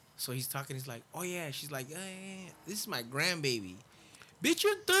 So he's talking, he's like, oh yeah. She's like, yeah, this is my grandbaby. Bitch,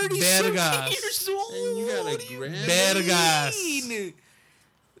 you're 30 Vergas. years old. And you got a What do you grandbaby? Vergas. mean?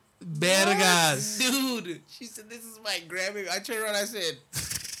 Vergas. Dude, she said, this is my grandbaby. I turned around, I said,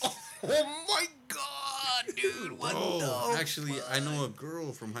 oh my God, dude. What Oh, the actually, fuck? I know a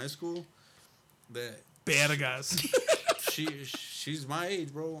girl from high school that Vergas. she's my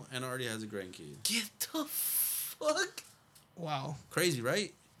age, bro, and already has a grandkid. Get the fuck? Wow. Crazy,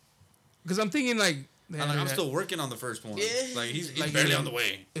 right? Because I'm thinking like, man, I'm still working on the first one. Yeah. Like he's Like, barely you- on the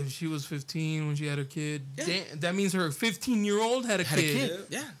way. if she was 15 when she had her kid, Yeah. damn, that means her 15-year-old had a Had a kid. kid.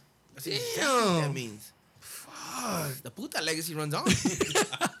 Yeah. That's Damn. exactly what that means. Fuck. The puta legacy runs on.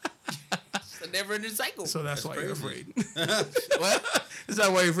 It's a never-ending cycle. So that's why you're crazy. afraid. What? Is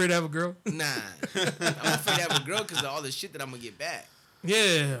that why you're afraid to have a girl? Nah. I'm afraid to have a girl because of all the shit that I'm going to get back.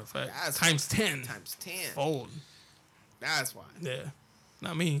 Yeah, That's times 10. Times 10. Fold. That's why. Yeah.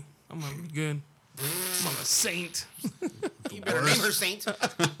 Not me. I'm gonna be good. I'm a saint. You better name her Saint.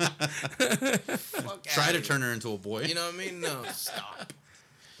 Fuck Try outta to here. turn her into a boy. You know what I mean? No. Stop.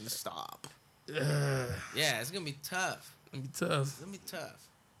 Stop. Yeah, it's going to be tough. It'd be tough. It's going to be tough.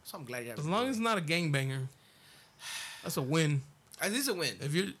 So I'm glad you have As a long boy. as it's not a gangbanger, that's a win. It is a win.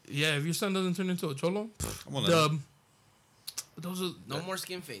 If your son doesn't turn into a cholo, Come on, dub. But those are No more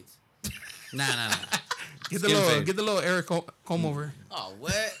skin fades. Nah. get the skin little fade. get the little Eric comb over. Oh,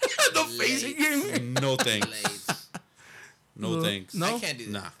 what? The face he gave me. No thanks. Blades. No Little- thanks. No? I can't do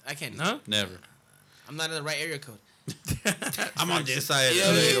that. Nah. I can't do Huh? that. Never. I'm not in the right area code. I'm on this side Yeah,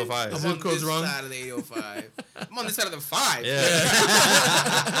 of the yeah. 805. I'm Zip on code's this wrong. side of the 805. I'm on this side of the 5. Yeah.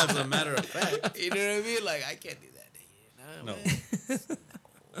 As a matter of fact. You know what I mean? Like, I can't do that. No. Man.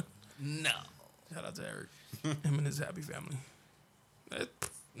 No. Shout out to Eric. Him and his happy family.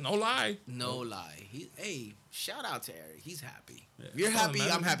 No lie. No lie. Hey, shout out to Eric. He's happy. Yeah. If you're That's all that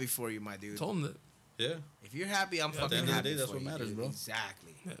happy, I'm matters. happy for you, my dude. Told him that. Yeah. If you're happy, I'm Yeah, at the fucking end of the happy day, that's for what you, matters, dude. bro.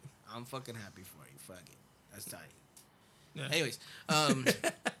 Exactly. Yeah. I'm fucking happy for you. Fuck it. That's tight. Yeah. Anyways,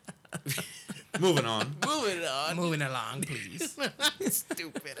 Moving on. moving on. Moving along, please.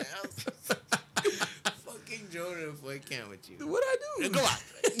 Stupid ass. Fucking Jonah, boy, can't with you. What I do? Go on.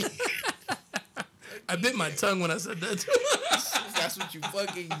 I bit my tongue when I said that. That's what you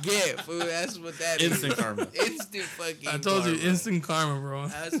fucking get, fool. That's what that is. Instant karma. Instant fucking I told you, karma. instant karma, bro.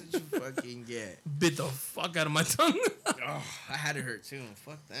 That's what you fucking get. Bit the fuck out of my tongue. Oh, I had it hurt too.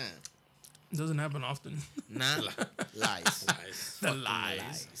 Fuck that. Doesn't happen often. Nah. Lies. Nice. The Fucking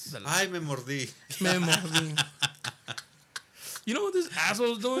lies. The lies. Ay, me mordí. Man, motherfucker. You know what this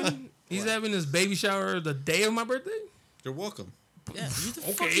asshole's doing? He's having his baby shower the day of my birthday. You're welcome. Yeah, you're the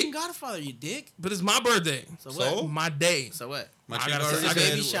Okay. fucking godfather, you dick. But it's my birthday. So So? what? My day. So what? My I chick gotta- already I It's a gotta-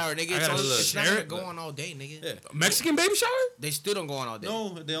 said- baby shower, nigga. I It's, gotta only, it's not share gonna it. go on all day, nigga. Yeah. Mexican baby shower? They still don't go on all day.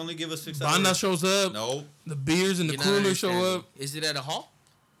 No, they only give us 6 Banda hours. shows up. No, The beers and the You're not cooler show understanding. up. Is it at a hall?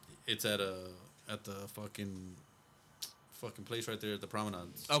 it's at the fucking place right there at the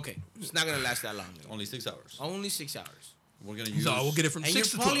promenades. Okay. It's not gonna last that long. Nigga. Only 6 hours. Only 6 hours. We're gonna use. So we'll get it from And 6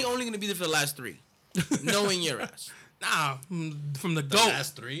 you're to probably 12. only gonna be there for the last 3. Knowing your ass. Nah, from the the go.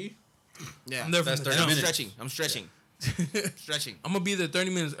 last 3. Yeah. I'm there from That's the 30 jump. I'm minutes. stretching. Stretching. I'm gonna be there 30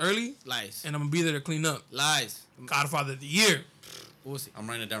 minutes early, Lies. and I'm gonna be there to clean up. Lies. Godfather of the year. We'll see. I'm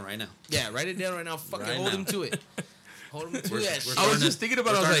writing it down right now. Yeah, write it down right now. Fucking Right hold now. him to it. Hold him to We're- that we're shit. I was starting just thinking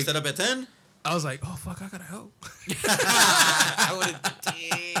about it. I was Starting like, set up at 10. I was like, oh fuck, I gotta help. I would have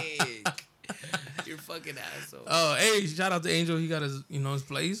dick. You're fucking asshole. Oh, hey, shout out to Angel. He got his, his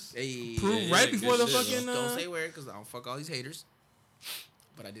place. Hey, Prove yeah, right good before the shit, fucking. don't say where, because I don't fuck all these haters.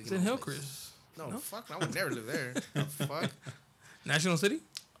 But I did. It's get in my place. Hillcrest. No, fuck. I would never live there. The fuck. National City?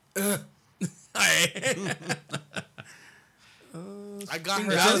 I got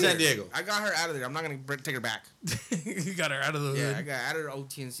her It's out in of San there. Diego. I got her out of there. I'm not gonna take her back. You got her out of the Yeah, hood. I got out of the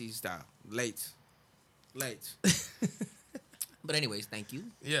OTNC style. Late. But anyways, thank you.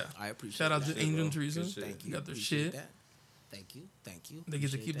 Yeah. I appreciate. Shout out that. to Angel and bro. Teresa. Good shit. Thank you. Got their Appreciate shit. that. Thank you. They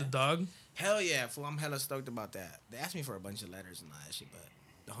get to Appreciate keep the that. dog. Hell yeah, fool! I'm hella stoked about that. They asked me for a bunch of letters and all that shit, but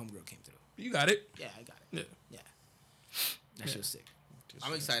the homegirl came through. You got it. Yeah, I got it. Yeah. Yeah, that shit was sick. Good I'm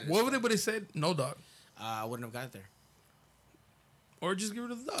shit. excited. What would they said? No dog. I wouldn't have got it there. Or just get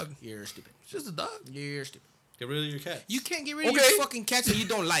rid of the dog. You're stupid. It's just a dog. You're stupid. Get rid of your cat. You can't get rid of Okay. your fucking cats that you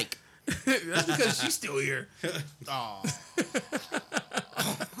don't like. That's because she's still here. Oh.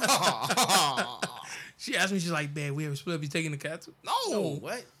 She asked me, she's like, babe, we ever split up, you taking the cats? No. No,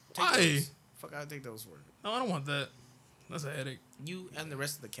 what? Take Why? those. Fuck, I'll take those for you. No, I don't want that. That's a headache. You and the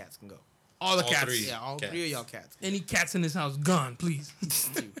rest of the cats can go. All the All cats. three. Yeah, all Cats. 3 of y'all cats. Any cats in this house, gone, please.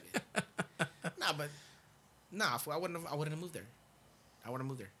 Stupid. Fool, I wouldn't have moved there. I would have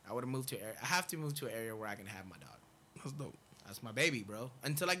moved to an area. I have to move to an area where I can have my dog. That's dope. That's my baby, bro.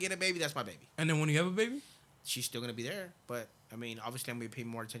 Until I get a baby, that's my baby. And then when you have a baby, She's still gonna be there, but I mean, obviously, I'm gonna pay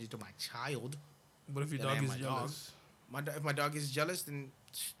more attention to my child. what if your Then I dog am is my dog. jealous? If my dog is jealous, then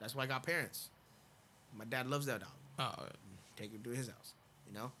that's why I got parents. My dad loves that dog. Oh, Take her to his house.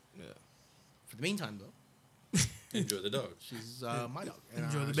 You know. yeah. For the meantime, though, Enjoy the dog. she's my dog. And,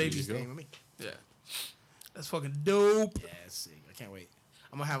 Enjoy the she's baby. staying with me. Yeah. That's fucking dope. Yeah, it's sick. I can't wait.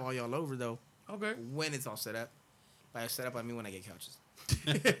 I'm gonna have all y'all over though Okay. when it's all set up. By set up, I mean when I get couches.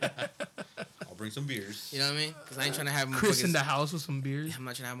 I'll bring some beers. You know what I mean? Because I ain't trying to have Chris in motherfuckers- the house with some beers. I'm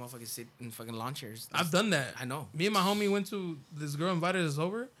not trying to have motherfuckers sit in fucking lawn chairs. I've done that. I know. Me and my homie went to, this girl invited us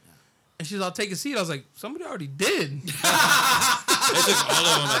over. And she's all, take a seat. I was like, somebody already did. It took all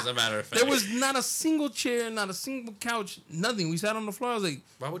of them, as a matter of fact. There was not a single chair, not a single couch, nothing. We sat on the floor. I was like,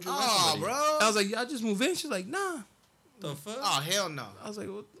 Why would you? Oh, bro. I was like, y'all just move in. She's like, nah. The fuck? Oh hell no. I was like,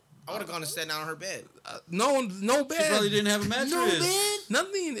 what? I would have gone and sat down on her bed. No She bed. probably didn't have a mattress. No bed.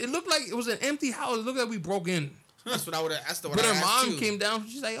 Nothing. It looked like it was an empty house. It looked like we broke in. That's what I would have. That's the what But I her asked mom you. came down.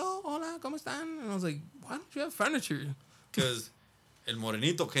 She's like, oh, hola, ¿cómo están? And I was like, why don't you have furniture? Because El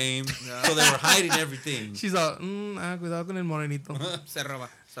Morenito came, so they were hiding everything. She's all, cuidado con el morenito. Se roba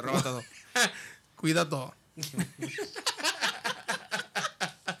todo. Cuida todo.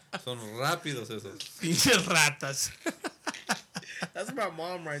 Son rápidos esos. Pinches ratas. That's my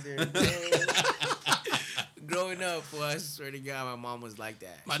mom right there. Growing up, well, I swear to God, my mom was like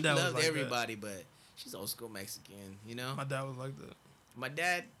that. My She dad was loved like that. everybody, but she's old school Mexican, you know? My dad was like that. My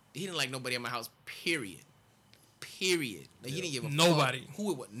dad, he didn't like nobody in my house, period. Like, he didn't give a Nobody. fuck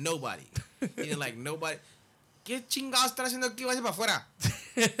who it was. Nobody. He didn't like nobody. ¿Qué chingados estás haciendo aquí? Váyase para afuera.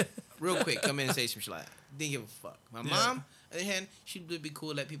 Real quick, come in and say some shit like that. Didn't give a fuck. My mom, on the other hand, she would be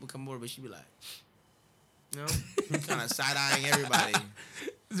cool, let people come over, but she'd be like, you know, kind of side-eyeing everybody.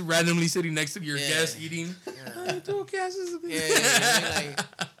 Just randomly sitting next to your Yeah. guest eating. Yeah. Two guesses. Yeah,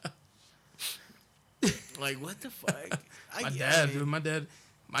 like what the fuck? My dad, dude. My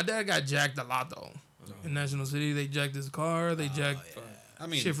dad got jacked a lot though. In National City, they jacked his car. They jacked. yeah. I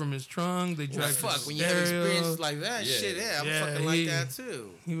mean, shit from his trunk. They dragged Fuck, his when you have stereo. experiences like that, Yeah. shit, yeah, I'm Yeah, fucking like that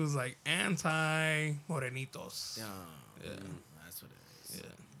too. He was like anti-morenitos. Yeah, Yeah. that's what it is.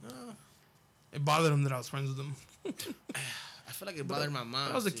 Yeah. No, It bothered him that I was friends with him. I feel like it bothered my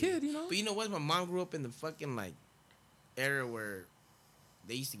mom. I was a too. kid, you know? But you know what? My mom grew up in the fucking like era where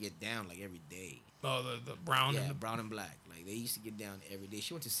they used to get down like every day. Oh, the brown Yeah, and the brown and black. Like they used to get down every day.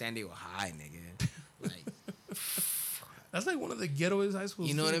 She went to San Diego High, nigga. Like, That's like one of the ghettoest high schools.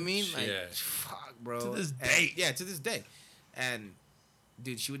 you know what I too. mean? Like, Yeah. fuck, bro. To this And- day. yeah, to this day. And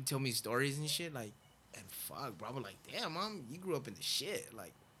dude, she would tell me stories and shit. Like, and fuck, bro. I was like, damn, mom, you grew up in the shit.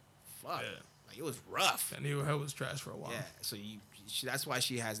 Like, fuck. Yeah. Like it was rough. San Diego High was trash for a while. Yeah, so that's why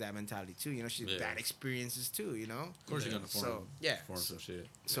she has that mentality too. You know, she's Yeah. bad experiences too. You know, Of course, you're gonna form, So, yeah. form some shit.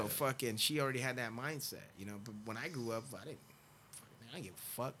 so fucking, she already had that mindset. You know, but when I grew up, I didn't give a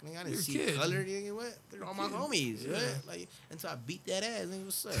fuck. Nigga, I didn't You're a see kid. color. Nigga, what? They're all my kid. homies. Yeah. What? Like until I beat that ass. Nigga,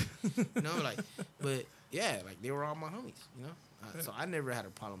 what's up? You know, like, but yeah, like they were all my homies. You know, so I never had a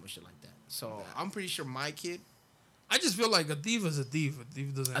problem with shit like that. So I'm pretty sure my kid, I just feel like a thief is a thief. A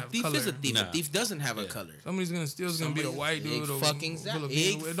thief doesn't a have thief color. is a thief. Nah. A thief doesn't have a Yeah. color. Somebody's gonna steal. It's gonna be a Somebody- white dude or fucking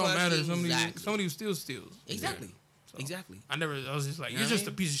Filipino. It don't matter. Somebody who steals steals. Exactly. So, Exactly. I was just like, You you're know what just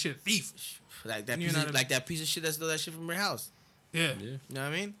I a piece of shit thief. Like that And you're piece not of, a- like that piece of shit that stole that shit from your house. Yeah. Yeah. You know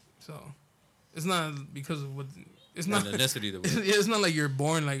what I mean? So it's not because of what. It's Not not. the necessity that Yeah, it's not like you're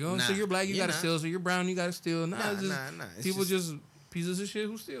born like, oh, so Nah, you're black, you you're gotta not. steal. So you're brown, you gotta steal. Nah, it's just nah. It's people just pieces of shit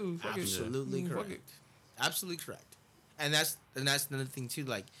who steal. Fuck it. absolutely Fuck correct. it. Absolutely correct. And that's another thing too.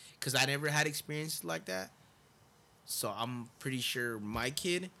 Like, cause I never had experiences like that, so I'm pretty sure my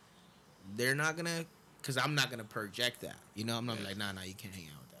kid, they're not gonna, cause I'm not gonna project that. You know, I'm not like, nah, you can't hang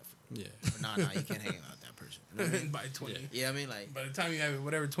out with that. Yeah. Or, nah, you can't hang out with that person. You know what I mean? By 20. Yeah. Yeah, I mean, like, By the time you have it,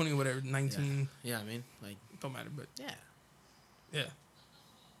 whatever, 20, whatever, 19, yeah, I mean, like, don't matter. But yeah. yeah.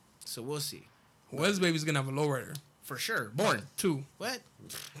 So we'll see. Wes baby's gonna have a lowrider. For sure. Born. 2. What?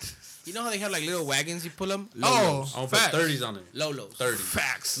 You know how they have like little wagons? You pull them. Oh, I'm gonna put facts. 30s on it. Lolos. 30.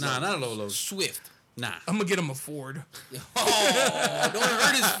 Facts. Nah, not a Lolo. Swift. Nah. I'm gonna get him a Ford. Oh, don't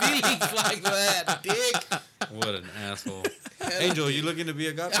hurt his feelings like that, dick. What an asshole. Angel, you looking to be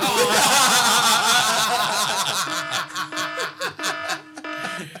a godfather?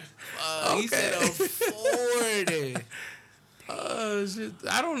 He said a Ford. Shit.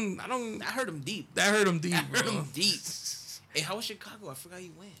 I don't. That hurt him deep. That hurt him deep, That hurt bro. him deep. Hey, how was Chicago? I forgot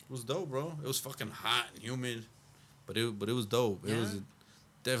you went. It was dope, bro. It was fucking hot and humid, but it was dope. It Yeah? was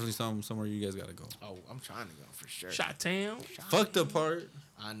definitely somewhere you guys gotta go. Oh, I'm trying to go for sure. Shot town. Fucked up part.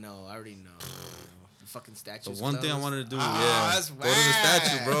 I know. I already know. The fucking The statues. one thing I closed. wanted to do, Ah, yeah, that's go to the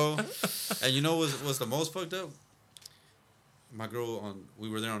statue, whack. bro. And you know what's the most fucked up? My girl we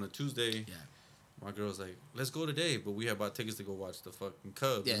were there on a Tuesday. Yeah. My girl was like, "Let's go today," but we had bought tickets to go watch the fucking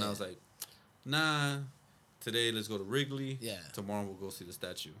Cubs, Yeah, and I yeah. was like, "Nah, today let's go to Wrigley. Yeah. Tomorrow we'll go see the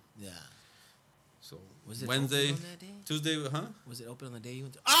statue." Yeah. So Was it Wednesday, open on that day? Tuesday, huh? Was it open on the day you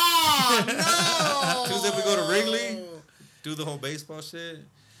went to? Oh no! Tuesday we go to Wrigley, do the whole baseball shit.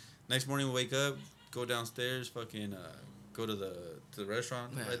 Next morning we wake up, go downstairs, fucking go to the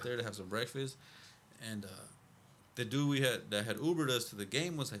restaurant Yeah. right there to have some breakfast, and the dude that had Ubered us to the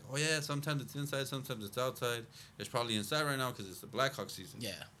game was like, "Oh yeah, sometimes it's inside, sometimes it's outside. It's probably inside right now because it's the Blackhawk season."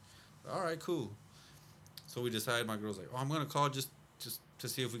 Yeah. All right, cool. So we decided. My girl's like, "Oh, I'm gonna call just to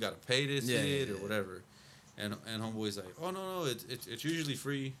see if we gotta pay to see it or whatever," and homeboy's like, "Oh no, it's usually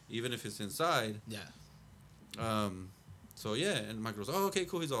free even if it's inside." Yeah. So yeah, and my girl's, "Oh, okay,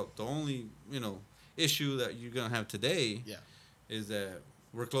 cool." He's all, "The only issue that you're gonna have today, Yeah. is that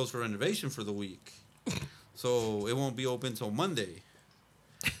we're closed for renovation for the week, so it won't be open till Monday."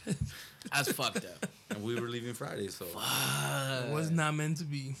 That's fucked up. And we were leaving Friday, so It was not meant to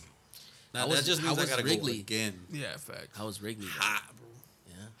be. now, How that just means how I gotta Wrigley? go again. Yeah, facts. How was Wrigley? though? Hot, bro.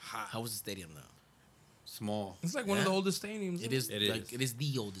 Yeah. Hot. How was the stadium though? Small. It's like one of Yeah. the oldest stadiums. It is. It like is. it is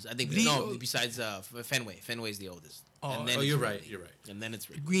the oldest. I think. The No, old- besides Fenway. Fenway's the oldest. Oh, And then Oh, it's you're Wrigley. right. You're right. And then it's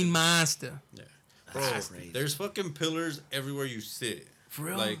Wrigley. Green Monster. Yeah. That's Bro, crazy. there's fucking pillars everywhere you sit. For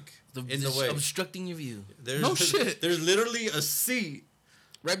real? Like in the just way. obstructing your view. There's No shit. There's literally a seat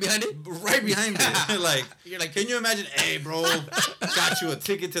Right behind it. right behind it. Like You're like, can you imagine? Hey, bro, got you a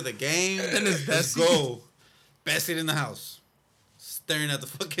ticket to the game. And it's Let's best go. Best seat in the house. Staring at the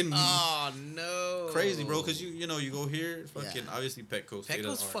fucking oh no, crazy, bro. Because you go here, fucking Yeah. obviously Petco. state of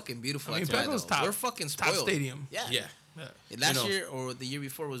Petco's the art. fucking beautiful. I mean, outside, Petco's though. top- We're fucking top spoiled. stadium. Yeah. Yeah. Last You know. year or the year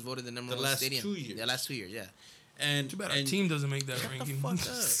before was voted the number The one last stadium. 2 years. Yeah, last 2 years. Yeah. And Too bad our and team doesn't make that Shut the ranking. fuck up.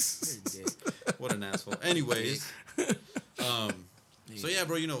 You're a dick. what an asshole. Anyways, so yeah,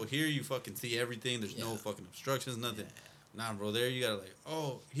 bro. Here you fucking see everything. There's no Yeah. fucking obstructions, nothing. Nah, bro. There you gotta like,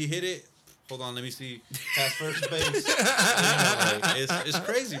 oh, he hit it. Hold on, let me see. Past first base. It's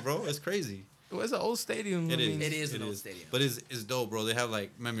crazy, bro. It's crazy. Well, it's an old stadium. It is an old stadium. But it's dope, bro. They have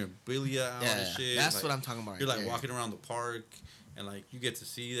like memorabilia out and shit. That's like, what I'm talking about. You're right like there. walking around the park and like you get to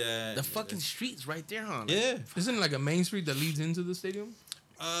see that. The fucking streets right there, huh? Yeah. Isn't it like a main street that leads into the stadium?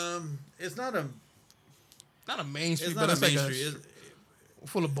 It's not a main street, it's but not a it's main like street.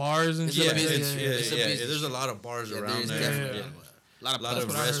 full of bars and It's shit. a like that. business. It's a Yeah, business. there's a lot of bars around there's there. definitely Yeah. a lot A lot of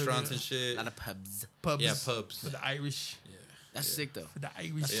what I heard, restaurants yeah. and shit. A lot of pubs. Pubs. Yeah, pubs. For the Irish. That's sick though. For the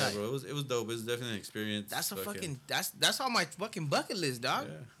Irish. Yeah, bro. It was dope. It was definitely an experience. That's a fucking that's on my fucking bucket list, dog.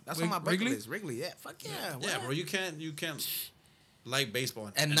 Yeah. That's on my bucket Wrigley? list. Wrigley, yeah. Fuck yeah. Yeah, what? bro. You can't like baseball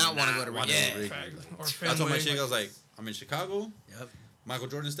And not wanna go to wanna Wrigley. go to Yeah. Wrigley. Fact. Or I told my Fenway. chick, I was like, I'm in Chicago. Yep. Michael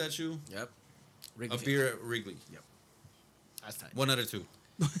Jordan statue. Yep. A Wrigley. beer at Wrigley. That's tight. One out of two.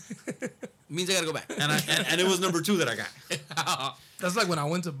 Means I gotta go back. And it was number 2 that I got. That's like when I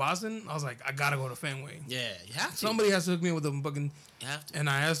went to Boston. I was like, I gotta go to Fenway. Yeah, you have to. Somebody has to hook me up with a fucking. You have to. And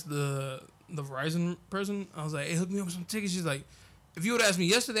I asked the Verizon person. I was like, hey, hook me up with some tickets. She's like, if you would ask me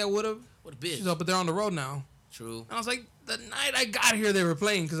yesterday, I would have. What a bitch. She's like, but they're on the road now. True. And I was like, the night I got here, they were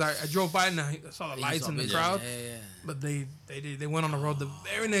playing because I drove by and I saw the lights in the crowd. Yeah. But they went on the road the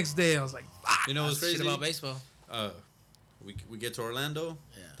very next day. I was like, fuck. You know what's Shit crazy? about baseball. We get to Orlando.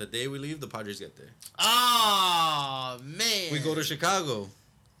 Yeah. The day we leave, the Padres get there. Oh man. We go to Chicago.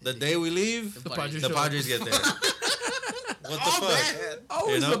 The day we leave, The Padres the show Padres get there. What the fuck? man.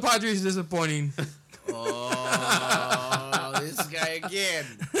 Always You know? the Padres disappointing. Oh, this guy again.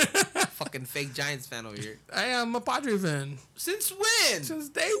 Fucking fake Giants fan over here. I am a Padre fan Since when? since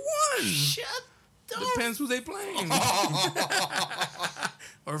day one. Shut the Depends who they playing.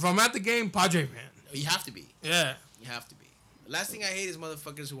 Or if I'm at the game, Padre fan. You have to be. Yeah. You have to be. The last thing I hate is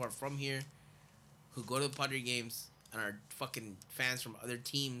motherfuckers who are from here, who go to the Padre games and are fucking fans from other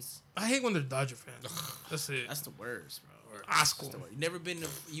teams. I hate when they're Dodger fans. That's it. That's the worst, bro. Asshole. That's the worst. You never been to,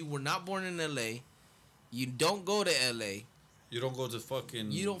 you were not born in LA. You don't go to LA. You don't go to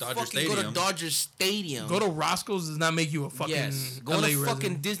fucking You don't Dodger fucking Stadium. go to Dodger Stadium. Go to Roscoe's does not make you a fucking yes. Go LA to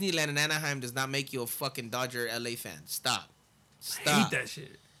fucking resident. Disneyland in Anaheim does not make you a fucking Dodger LA fan. Stop. I Stop. hate that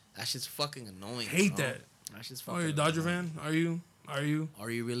shit. That shit's fucking annoying. Hate bro. that. That shit's Oh, fucking you're a Dodger annoying. fan? Are you? Are you? Are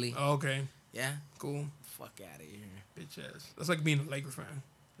you really? Oh, okay. Yeah. Cool. Fuck out of here. Bitch ass. That's like being a Laker fan.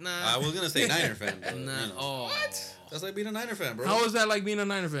 Nah. I was gonna say Niner fan. But, Nah. you know. Oh. That's like being a Niner fan, bro. How is that like being a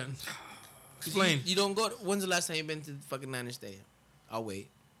Niner fan? Explain. You don't go. When's the last time you been to the fucking Niners Stadium? I'll wait.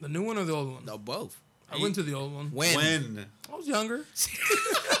 The new one or the old one? No, both. I went to the old one. When? I was younger.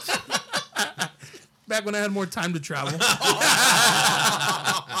 Back when I had more time to travel.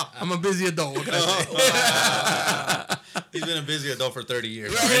 I'm a busy adult. What can I say? He's been a busy adult for 30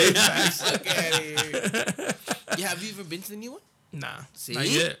 years. Fuck out of here. Yeah, have you ever been to the new one? Nah. See? Not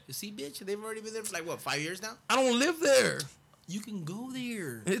yet. You see, bitch? They've already been there for like, what, 5 years now? I don't live there. You can go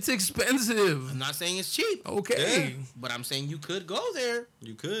there. It's expensive. I'm not saying it's cheap, Okay. but I'm saying you could go there.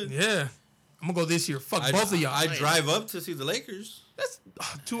 You could. Yeah. I'm going to go this year. Fuck both of y'all. I drive up to see the Lakers. That's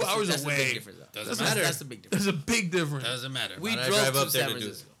 2 hours That's a big away. difference, though. Doesn't matter. That's a big difference. There's a big difference. Doesn't matter. We But I drove drive to up there San to do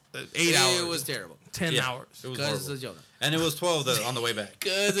Francisco. 8 hours. It was terrible. 10 Yeah. hours. It was Because horrible. of Jonah. And it was 12 on the way back.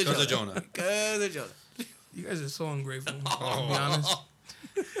 Because of Because Jonah. of Jonah. Because of Jonah. You guys are so ungrateful. I'll be honest.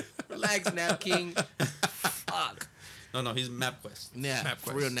 Relax, Nap King. Fuck. No, he's MapQuest. Yeah, MapQuest.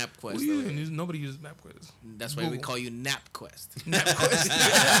 for real NapQuest. Who you using? Nobody uses MapQuest. That's why we Google. call you NapQuest.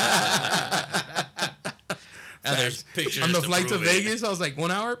 And there's pictures On the to flight to prove it. Vegas, I was like,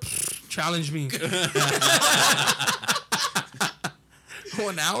 1 hour? Pfft, challenge me.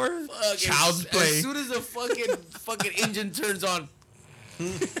 1 hour? Fuck, Child's play. As soon as the fucking engine turns on.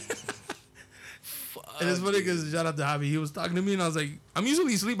 And it's funny because shout out to Javi. He was talking to me and I was like, I'm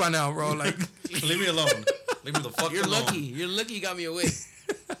usually asleep by now, bro. Like, Leave me alone. Leave me the fuck You're alone. lucky. You're lucky you got me awake.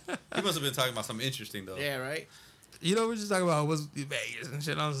 He must have been talking about something interesting, though. Yeah, right? you know, we're just talking about what's Vegas and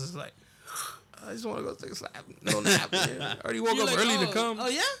shit. I was just like, I just want to go take a slap. No nap. Man. I already woke You're up like, early oh, to come. Oh,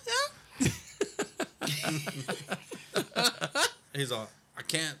 yeah? He's all, I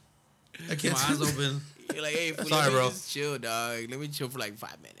can't. I Keep can't my eyes open. You're like, hey, fool, Sorry, let me bro. just chill, dog. Let me chill for like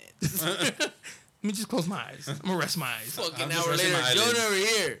 5 minutes. Let me just close my eyes. I'm going to rest my eyes. Fucking I'm just hour resting later, my eyelids. Jonah over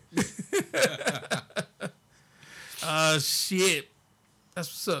here. Shit. That's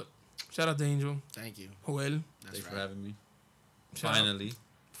what's up. Shout out to Angel. Thank you. Joel. That's Thanks for right. having me. Shout out. Finally.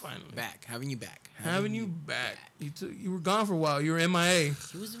 Finally. Back. Having you back. Having you back. You were gone for a while. You were MIA.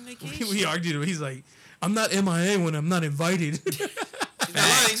 He was on vacation. We argued. He's like, I'm not MIA when I'm not invited. He's not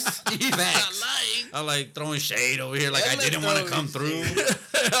lying. He's not lying. I like throwing shade over here like I Yeah, didn't let's want to throw come shade.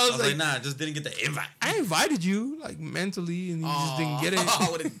 through. I was like, nah, just didn't get the invite. I invited you, like, mentally, and you just didn't get it. Oh,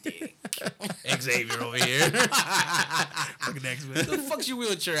 what a dick. Xavier over here. Fucking X-Men. The fuck's your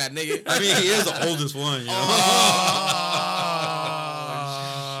wheelchair at, nigga? I mean, he is the oldest one, you know.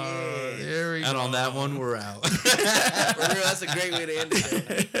 Oh, there we And go. on that one, we're out. For real, that's a great way to end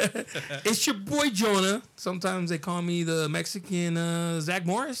it. It's your boy Jonah. Sometimes they call me the Mexican Zach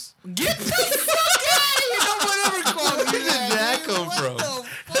Morris. Get the fuck out of here. No one ever called me Where did that come What from? the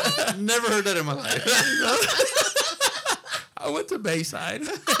fuck? Never heard that in my life. I went to Bayside.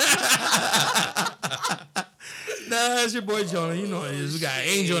 Nah, it's your boy Jonah. You know what it is. We got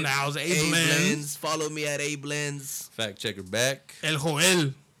Angel in the house. Abe Lens. Blends. Follow me at Abe Blends. Fact checker back. El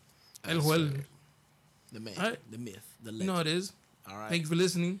Joel. El Joel. The man. All right. The myth. The You legend. know what it is. All right. Appreciate you for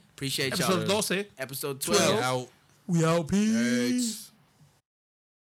listening. Appreciate Episode y'all. 12. Episode 12. 12. Out. We out. Peace. Thanks.